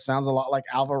Ricardo. That sounds a lot like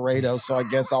Alvarado, so I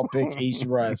guess I'll pick East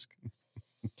Rusk.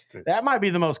 That might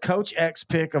be the most Coach X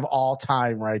pick of all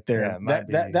time right there.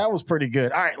 Yeah, that was pretty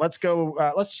good. All right, let's go.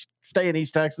 Let's stay in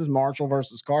East Texas. Marshall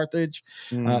versus Carthage.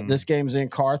 This game's in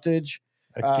Carthage.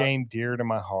 A game dear to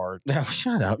my heart. No,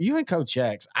 shut up. You and Coach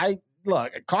X.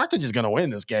 Look, Carthage is going to win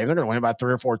this game. They're going to win by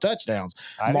 3 or 4 touchdowns.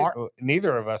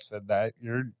 Neither of us said that.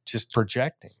 You're just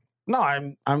projecting. No,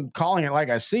 I'm calling it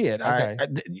like I see it. Okay.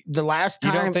 The last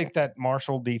time, you don't think that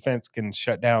Marshall defense can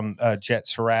shut down Jet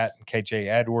Surratt and KJ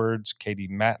Edwards, Katie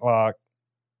Matlock,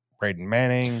 Braden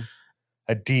Manning,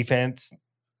 a defense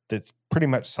that's pretty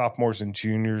much sophomores and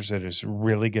juniors that is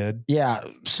really good? Yeah.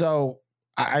 So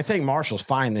I think Marshall's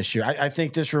fine this year. I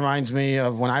think this reminds me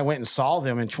of when I went and saw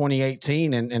them in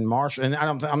 2018 and Marshall. And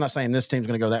I'm not saying this team's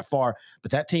going to go that far,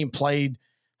 but that team played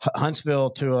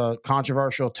Huntsville to a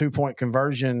controversial 2-point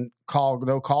conversion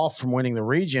no call from winning the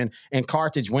region, and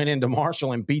Carthage went into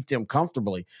Marshall and beat them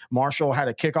comfortably. Marshall had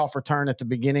a kickoff return at the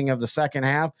beginning of the second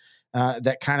half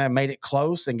that kind of made it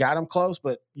close and got them close,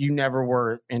 but you never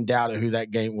were in doubt of who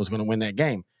that game was going to win that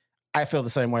game. I feel the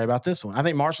same way about this one. I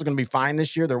think Marshall's going to be fine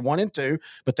this year. They're 1-2,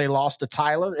 but they lost to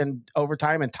Tyler in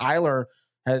overtime, and Tyler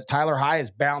High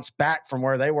has bounced back from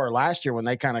where they were last year when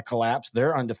they kind of collapsed.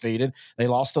 They're undefeated. They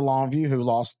lost to Longview, who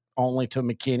lost only to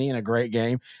McKinney in a great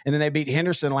game. And then they beat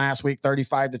Henderson last week,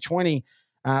 35-20.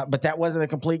 But that wasn't a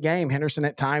complete game. Henderson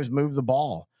at times moved the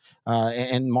ball.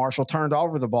 And Marshall turned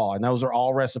over the ball. And those are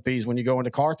all recipes when you go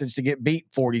into Carthage to get beat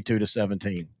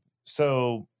 42-17.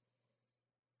 So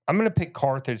I'm going to pick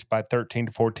Carthage by 13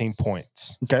 to 14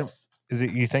 points. Okay.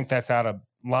 You think that's out of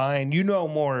line? You know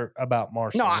more about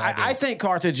Marshall. No, I think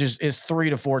Carthage is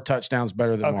 3 to 4 touchdowns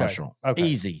better than Marshall. Okay.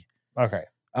 Easy. Okay.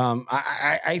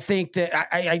 I think that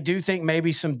I do think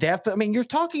maybe some depth. I mean, you're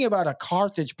talking about a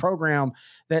Carthage program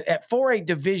that at 4A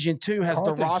Division II has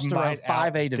Carthage the roster of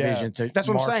 5A Division II. That's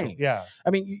what Marshall. I'm saying. Yeah. I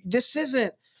mean, this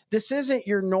isn't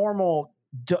your normal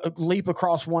leap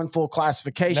across one full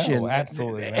classification. No,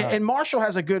 absolutely. And Marshall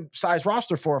has a good size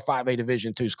roster for a 5A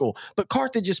Division II school, but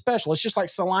Carthage is special. It's just like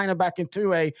Salina back in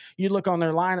 2A. You look on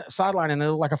their sideline and they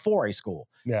look like a 4A school.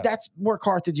 Yeah. That's where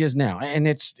Carthage is now. And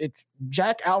it's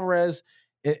Jack Alvarez.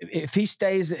 If he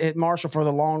stays at Marshall for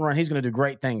the long run, he's going to do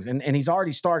great things. And he's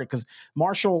already started, because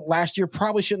Marshall last year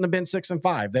probably shouldn't have been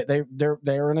 6-5.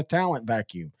 They're in a talent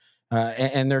vacuum.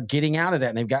 And they're getting out of that,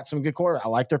 and they've got some good quarterback. I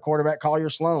like their quarterback, Collier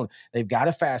Sloan. They've got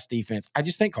a fast defense. I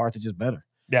just think Carthage is better.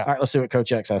 Yeah. All right, let's see what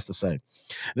Coach X has to say.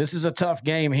 This is a tough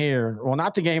game here. Well,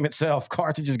 not the game itself.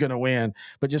 Carthage is going to win,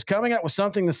 but just coming up with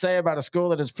something to say about a school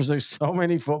that has produced so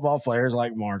many football players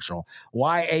like Marshall.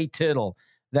 Why A. Tittle?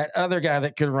 That other guy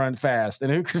that could run fast. And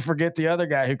who could forget the other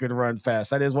guy who could run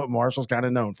fast? That is what Marshall's kind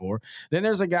of known for. Then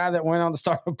there's a guy that went on to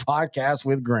start a podcast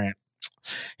with Grant.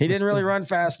 He didn't really run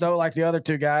fast, though, like the other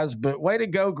two guys. But way to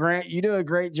go, Grant. You do a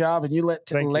great job, and you let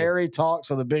Larry talk,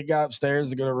 so the big guy upstairs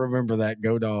is going to remember that.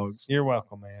 Go Dogs. You're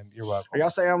welcome, man. You're welcome. Are y'all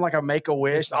saying I'm like a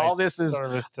Make-A-Wish? All this is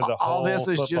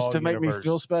just to make me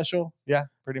feel special? Yeah,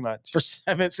 pretty much. For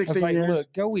 16 years?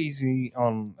 Look, go easy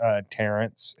on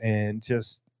Terrence and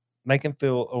just make him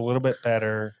feel a little bit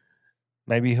better.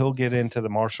 Maybe he'll get into the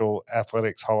Marshall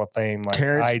Athletics Hall of Fame like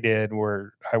I did,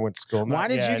 where I went to school. Why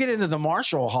did you get into the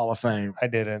Marshall Hall of Fame? I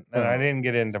didn't. And I didn't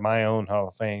get into my own Hall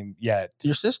of Fame yet.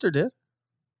 Your sister did.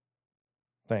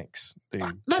 Thanks, dude.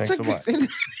 Thanks a lot.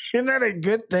 Isn't that a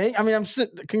good thing? I mean,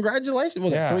 congratulations.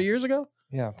 Was it 3 years ago?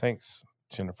 Yeah, thanks,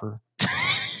 Jennifer.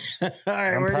 All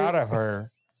right, I'm proud of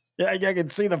her. Yeah, I can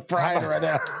see the pride right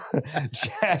now.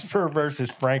 Jasper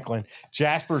versus Franklin.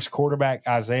 Jasper's quarterback,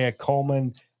 Isaiah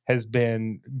Coleman, has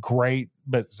been great,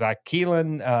 but Zach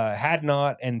Keelan,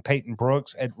 Hadnot, and Peyton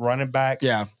Brooks at running back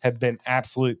have been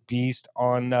absolute beast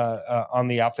on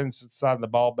the offensive side of the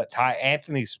ball. But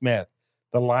Anthony Smith,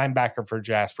 the linebacker for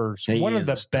Jasper, is one of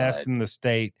the best in the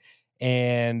state.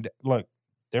 And look,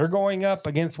 They're going up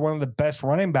against one of the best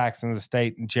running backs in the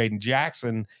state, Jaden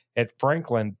Jackson at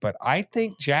Franklin. But I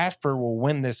think Jasper will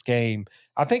win this game.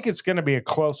 I think it's going to be a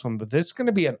close one, but this is going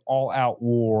to be an all-out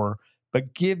war.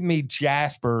 But give me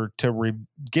Jasper to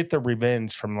get the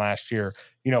revenge from last year.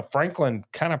 Franklin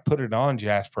kind of put it on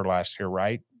Jasper last year,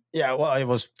 right? Yeah, well, it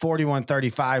was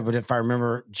 41-35, but if I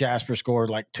remember, Jasper scored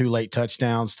like 2 late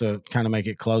touchdowns to kind of make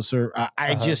it closer.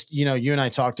 I just, you and I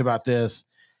talked about this.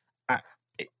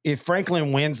 If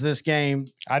Franklin wins this game,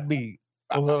 I'd be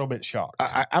a little bit shocked.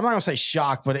 I'm not going to say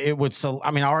shocked, but it would. So,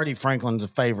 I mean, already Franklin's a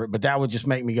favorite, but that would just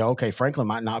make me go, okay, Franklin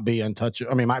might not be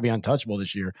untouchable. I mean, might be untouchable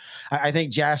this year. I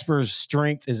think Jasper's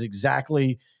strength is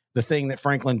exactly the thing that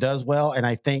Franklin does well. And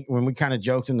I think when we kind of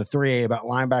joked in the 3A about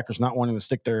linebackers not wanting to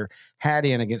stick their hat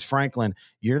in against Franklin,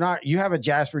 you have a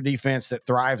Jasper defense that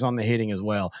thrives on the hitting as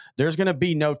well. There's going to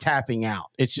be no tapping out.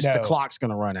 It's just the clock's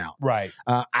going to run out. Right.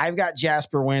 I've got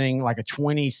Jasper winning like a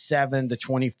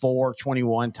 27-24,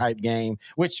 21 type game,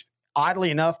 which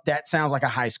oddly enough, that sounds like a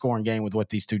high scoring game with what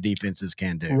these two defenses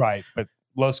can do. Right. But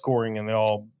low scoring and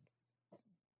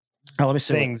let me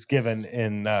see things given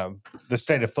in the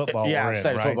state of football. Yeah,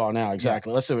 state of football now. Exactly.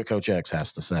 Yeah. Let's see what Coach X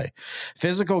has to say.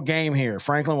 Physical game here.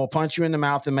 Franklin will punch you in the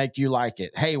mouth and make you like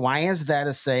it. Hey, why is that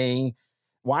a saying?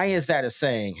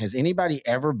 Has anybody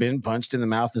ever been punched in the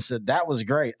mouth and said, that was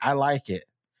great, I like it?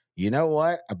 You know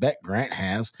what? I bet Grant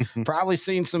has. Probably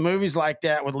seen some movies like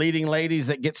that with leading ladies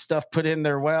that get stuff put in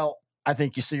their well. I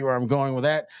think you see where I'm going with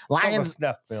that. Lions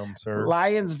snuff film, sir.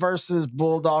 Lions versus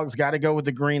Bulldogs. Got to go with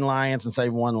the Green Lions since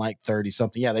they've won like 30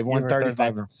 something. Yeah, they've won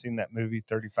 35. Seen that movie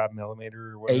 35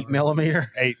 millimeter or whatever? 8 millimeter.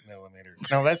 8 millimeter.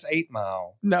 No, that's 8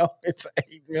 Mile. No, it's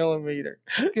 8 millimeter.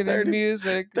 Get in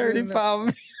music.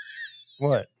 35.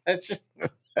 What? That's just.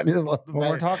 I just love the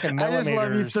we're talking millimeters. I just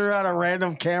love you threw out a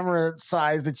random camera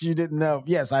size that you didn't know.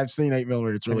 Yes, I've seen 8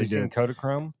 millimeter. It's really good. Have you seen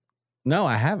Kodachrome? No,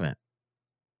 I haven't.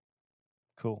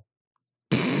 Cool.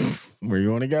 Where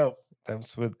you want to go? That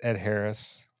was with Ed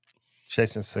Harris,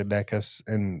 Jason Sudeikis,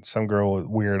 and some girl with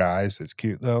weird eyes. It's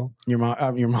cute though. Your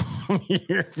mom, your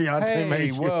fiance. Hey,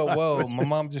 whoa! My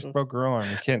mom just broke her arm.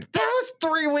 You can't. That was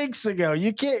 3 weeks ago.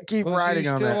 You can't keep riding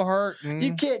on that. Still hurting.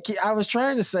 You can't keep. I was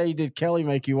trying to say, did Kelly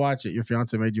make you watch it? Your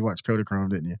fiance made you watch Kodachrome,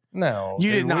 didn't you? No,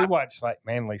 you did not. We watched like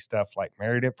manly stuff, like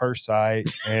Married at First Sight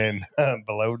and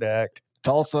Below Deck.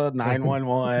 Tulsa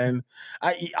 911.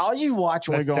 All you watch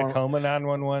when we go Tacoma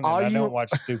 911. I don't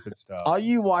watch stupid stuff. All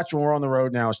you watch when we're on the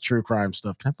road now is true crime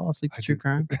stuff. Can I fall asleep to true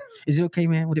crime? Is it okay,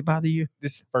 man? Would it bother you?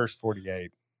 This first 48.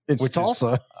 It's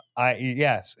Tulsa.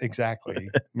 Yes, exactly.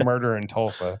 Murder in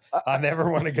Tulsa. I never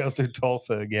want to go through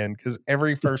Tulsa again because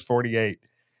every first 48.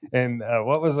 And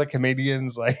what was the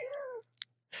comedians like?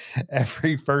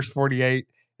 Every first 48,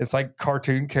 it's like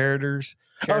cartoon characters.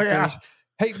 Oh, yeah.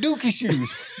 Hey, Dookie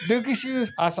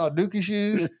Shoes. I saw Dookie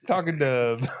Shoes talking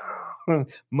to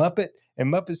Muppet,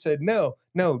 and Muppet said, no,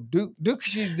 Dookie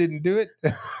Shoes didn't do it.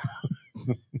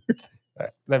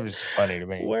 That was funny to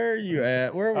me. Where are you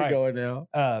at? Where are we going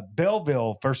now?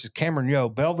 Belleville versus Cameron Yo.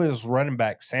 Belleville's running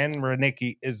back, San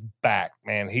Renicki, is back,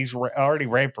 man. He's already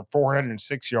ran for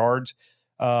 406 yards.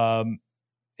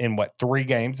 In 3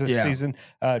 games this season.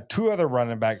 2 other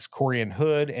running backs, Corian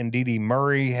Hood and D.D.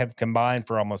 Murray, have combined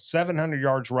for almost 700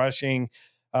 yards rushing.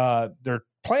 They're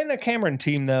playing a Cameron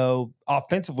team, though,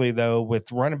 offensively, though,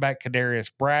 with running back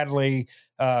Kadarius Bradley,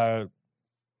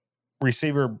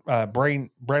 receiver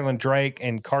Braylon Drake,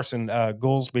 and Carson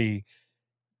Goolsby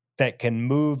that can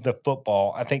move the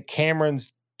football. I think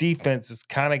Cameron's defense is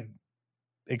kind of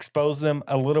exposed them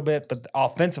a little bit, but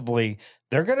offensively,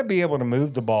 they're going to be able to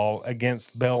move the ball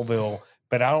against Belleville,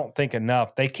 but I don't think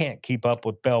enough. They can't keep up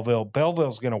with Belleville.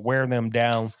 Belleville's going to wear them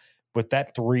down with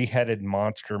that 3-headed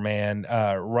monster, man,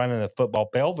 running the football.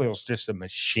 Belleville's just a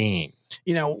machine.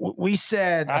 We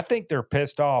said... I think they're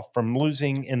pissed off from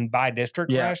losing in by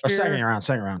district last year. Second round.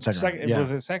 Yeah.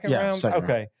 Was it second round? Second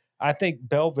okay. Round. I think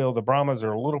Belleville, the Brahmas,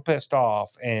 are a little pissed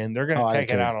off, and they're going to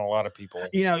take it out on a lot of people.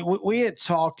 We had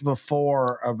talked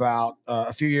before about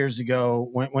a few years ago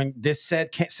when this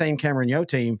same Cameron Yo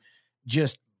team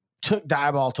just took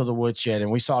Dieball to the woodshed,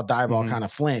 and we saw Dieball kind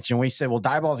of flinch, and we said, well,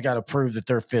 Dieball's got to prove that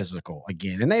they're physical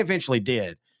again, and they eventually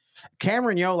did.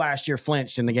 Cameron Yo last year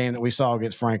flinched in the game that we saw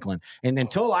against Franklin, and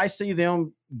until I see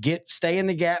them stay in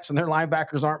the gaps and their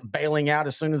linebackers aren't bailing out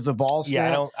as soon as the ball's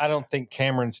snapped. Yeah, I don't think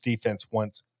Cameron's defense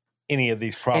wants any of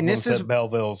these problems that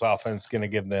Belleville's offense is going to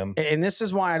give them. And this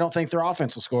is why I don't think their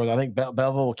offense will score. I think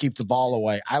Belleville will keep the ball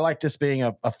away. I like this being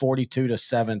a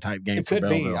 42-7 type game. It could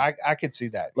be. I could see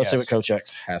that. Let's see what Coach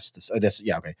X has to say.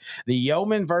 Okay. The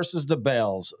Yeoman versus the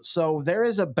Bells. So there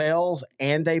is a Bells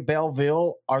and a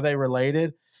Belleville. Are they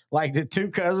related? Like the two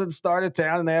cousins start a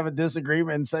town and they have a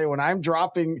disagreement and say, I'm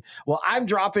dropping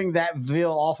that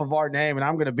Ville off of our name and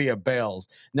I'm going to be a Bells.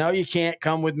 No, you can't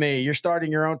come with me. You're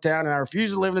starting your own town and I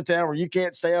refuse to live in a town where you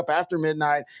can't stay up after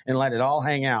midnight and let it all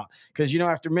hang out. Because,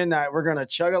 after midnight, we're going to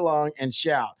chug along and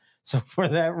shout. So for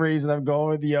that reason, I'm going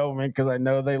with the Yeoman because I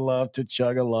know they love to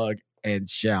chug a lug and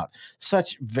shout.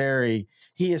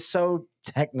 He is so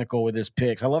technical with his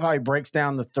picks. I love how he breaks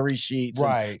down the 3 sheets.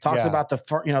 Right. And talks about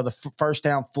the first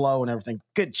down flow and everything.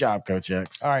 Good job, Coach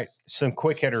X. All right. Some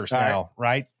quick hitters now,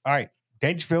 right? All right.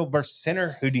 Dangerfield versus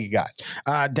Center. Who do you got?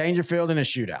 Dangerfield in a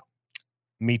shootout.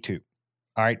 Me too.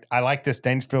 All right. I like this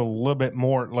Dangerfield a little bit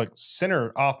more. Like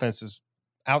Center offenses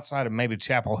outside of maybe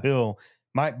Chapel Hill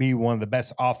might be one of the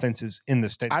best offenses in the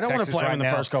state. I don't want to play in the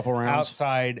first couple rounds.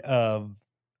 Outside of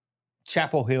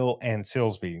Chapel Hill and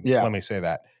Silsbee. Yeah. Let me say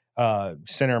that.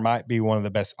 Center might be one of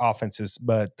the best offenses,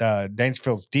 but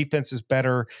Dangerfield's defense is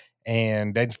better,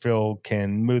 and Dangerfield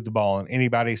can move the ball on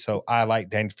anybody. So I like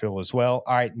Dangerfield as well.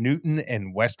 All right, Newton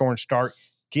and West Orange Start.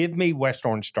 Give me West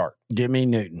Orange Start. Give me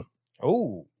Newton.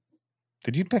 Oh,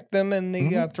 did you pick them in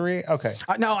the 3? Okay.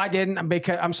 No, I didn't,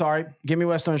 because I'm sorry. Give me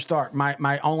West Orange Start.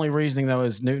 My only reasoning, though,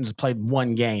 is Newton's played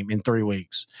 1 game in 3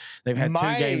 weeks. They've had 2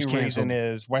 games canceled. My reason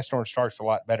is West Orange Start's a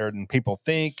lot better than people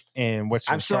think, and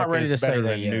West Orange Start is better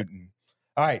than Newton.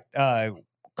 All right.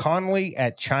 Conley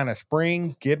at China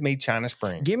Spring. Give me China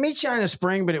Spring. Give me China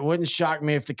Spring, but it wouldn't shock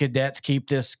me if the Cadets keep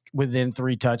this within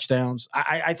 3 touchdowns.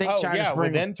 I think China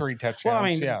Spring within 3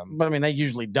 touchdowns. But they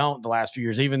usually don't the last few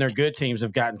years. Even their good teams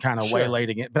have gotten kind of waylaid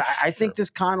again. But I think this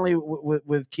Conley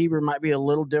with Keeber might be a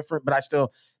little different. But I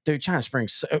still, dude, China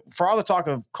Springs. For all the talk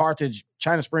of Carthage,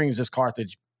 China Springs is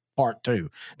Carthage Part 2.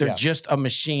 They're just a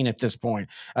machine at this point.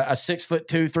 A 6'2",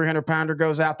 300-pounder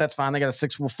goes out. That's fine. They got a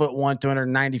 6'1",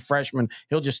 290 freshman.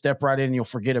 He'll just step right in and you'll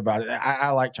forget about it. I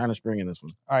like China Spring in this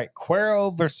one. All right.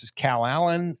 Cuero versus Cal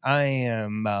Allen. I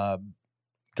am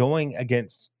going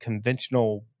against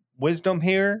conventional wisdom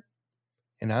here,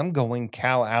 and I'm going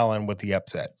Cal Allen with the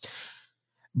upset.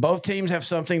 Both teams have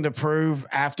something to prove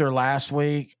after last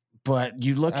week. But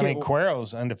you look at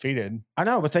Cuero's undefeated. I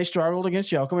know, but they struggled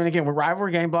against Yoakum. And again, we're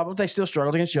rivalry game, blah, but they still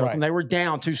struggled against Yoakum. Right. They were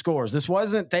down 2 scores. This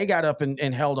wasn't they got up and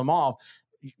held them off.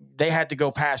 They had to go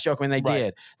past Yoakum, and they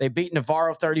did. They beat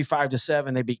Navarro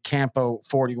 35-7. They beat Campo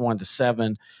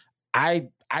 41-7.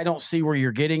 I don't see where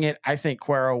you're getting it. I think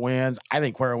Cuero wins. I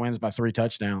think Cuero wins by 3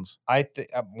 touchdowns.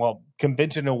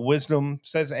 Conventional wisdom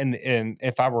says, and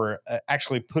if I were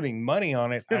actually putting money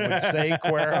on it, I would say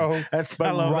Cuero.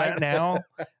 But right now,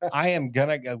 I am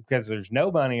gonna go because there's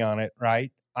no money on it.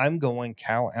 Right, I'm going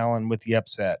Cal Allen with the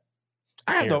upset.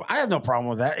 I have no problem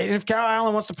with that. And if Cal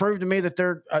Allen wants to prove to me that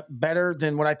they're better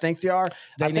than what I think they are,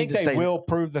 they will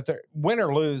prove that they're win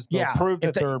or lose. They'll prove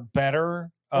that they're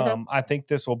better. Okay. I think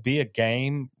this will be a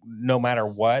game no matter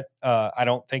what. I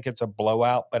don't think it's a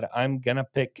blowout, but I'm going to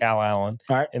pick Cal Allen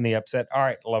in the upset. All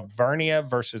right, Lavernia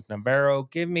versus Navarro.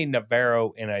 Give me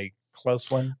Navarro in a close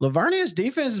one. Lavernia's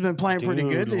defense has been playing pretty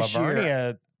good this year.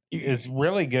 Lavernia is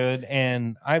really good,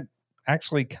 and I'm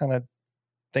actually kind of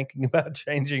thinking about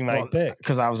changing my pick.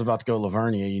 Because I was about to go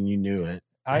Lavernia, and you knew it.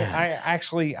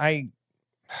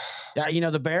 Yeah,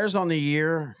 the Bears on the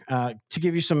year, to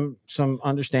give you some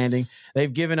understanding,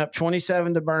 they've given up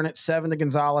 27 to Burnett, 7 to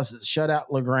Gonzalez, shut out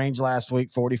LaGrange last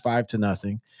week,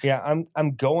 45-0. Yeah,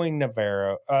 I'm going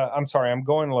Navarro. I'm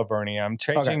going Lavernia. I'm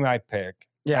changing my pick.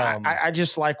 Yeah, I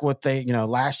just like what they,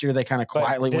 last year they kind of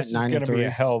quietly went 9-3. This is going to be a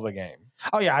hell of a game.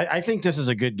 Oh, yeah, I think this is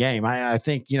a good game. I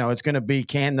think, it's going to be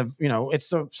it's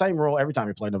the same rule every time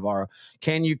you play Navarro.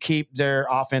 Can you keep their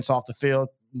offense off the field?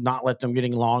 Not let them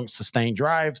getting long, sustained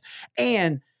drives.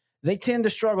 And they tend to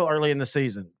struggle early in the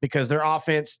season because their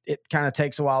offense, it kind of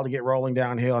takes a while to get rolling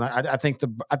downhill. And I think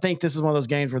this is one of those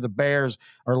games where the Bears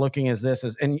are looking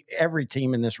and every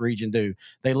team in this region do.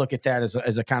 They look at that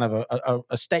as a kind of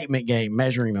a statement game,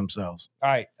 measuring themselves. All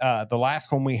right. The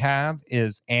last one we have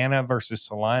is Anna versus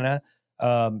Salina.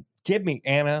 Give me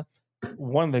Anna.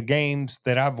 One of the games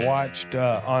that I've watched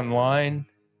online.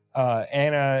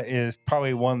 Anna is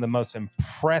probably one of the most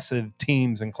impressive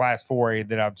teams in Class 4A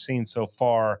that I've seen so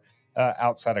far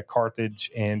outside of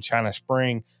Carthage and China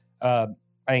Spring. I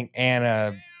think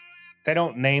Anna, they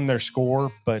don't name their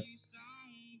score, but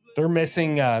they're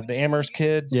missing the Amherst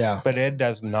kid. Yeah. But it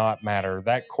does not matter.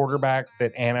 That quarterback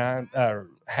that Anna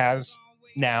has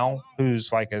now,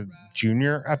 who's like a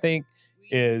junior, I think,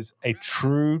 is a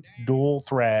true dual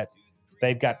threat.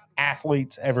 They've got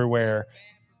athletes everywhere.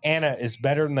 Anna is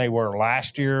better than they were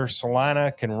last year.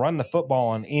 Salina can run the football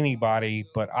on anybody,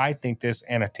 but I think this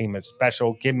Anna team is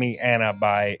special. Give me Anna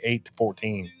by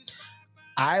 8-14.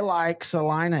 I like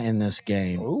Salina in this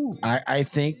game. Ooh. I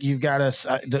think you've got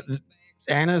to.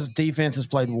 Anna's defense has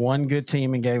played one good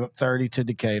team and gave up 30 to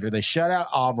Decatur. They shut out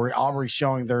Aubrey. Aubrey's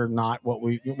showing they're not what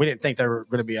we didn't think they were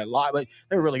going to be a lot, but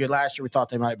they were really good last year. We thought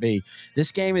they might be.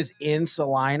 This game is in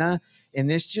Salina, and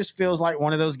this just feels like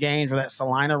one of those games where that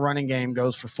Salina running game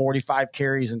goes for 45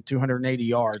 carries and 280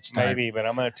 yards. Maybe, but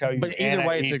I'm going to tell you, but either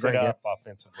way, it's a great game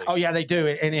offensively. Oh yeah, they do.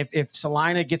 And if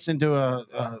Salina gets into a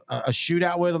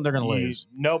shootout with them, they're going to lose.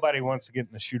 Nobody wants to get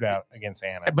in the shootout against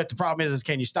Anna. But the problem is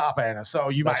can you stop Anna? So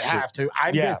you might have to.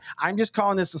 I'm just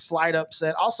calling this a slight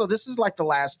upset. Also, this is like the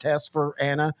last test for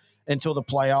Anna until the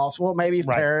playoffs. Well, maybe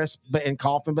Paris, but in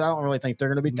Coffin, but I don't really think they're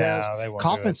going to be tested. They won't.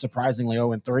 Coffin's surprisingly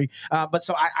 0-3. But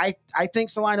so I think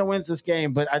Salina wins this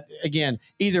game. But again,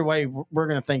 either way, we're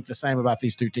going to think the same about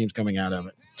these two teams coming out of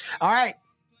it. All right.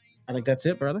 I think that's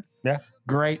it, brother. Yeah.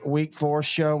 Great week 4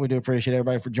 show. We do appreciate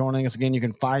everybody for joining us. Again, you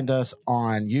can find us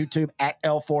on YouTube at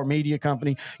L4 Media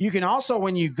Company. You can also,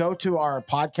 when you go to our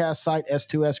podcast site,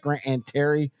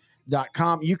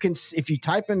 S2SGrantandTerry.com, you can, if you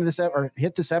type into this or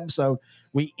hit this episode,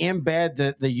 we embed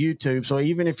the YouTube. So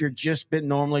even if you're just been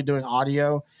normally doing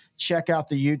audio, check out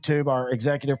the YouTube. Our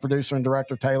executive producer and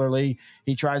director, Taylor Lee,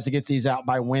 he tries to get these out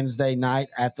by Wednesday night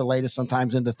at the latest,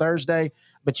 sometimes into Thursday.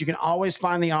 But you can always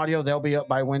find the audio. They'll be up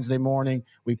by Wednesday morning.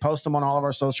 We post them on all of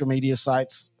our social media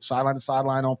sites, Sideline to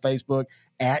Sideline on Facebook,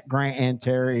 at Grant and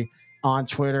Terry on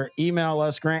Twitter. Email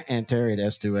us,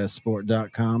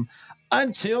 grantandterry@s2ssport.com.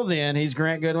 Until then, he's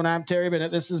Grant Goodwin. I'm Terry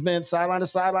Bennett. This has been Sideline to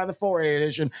Sideline, the 4A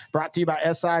edition, brought to you by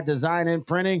SI Design and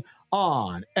Printing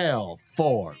on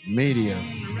L4 Media.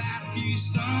 Write a few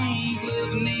songs,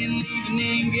 living and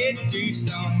leaving and get too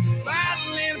stoned.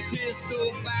 Fighting in a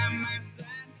pistol by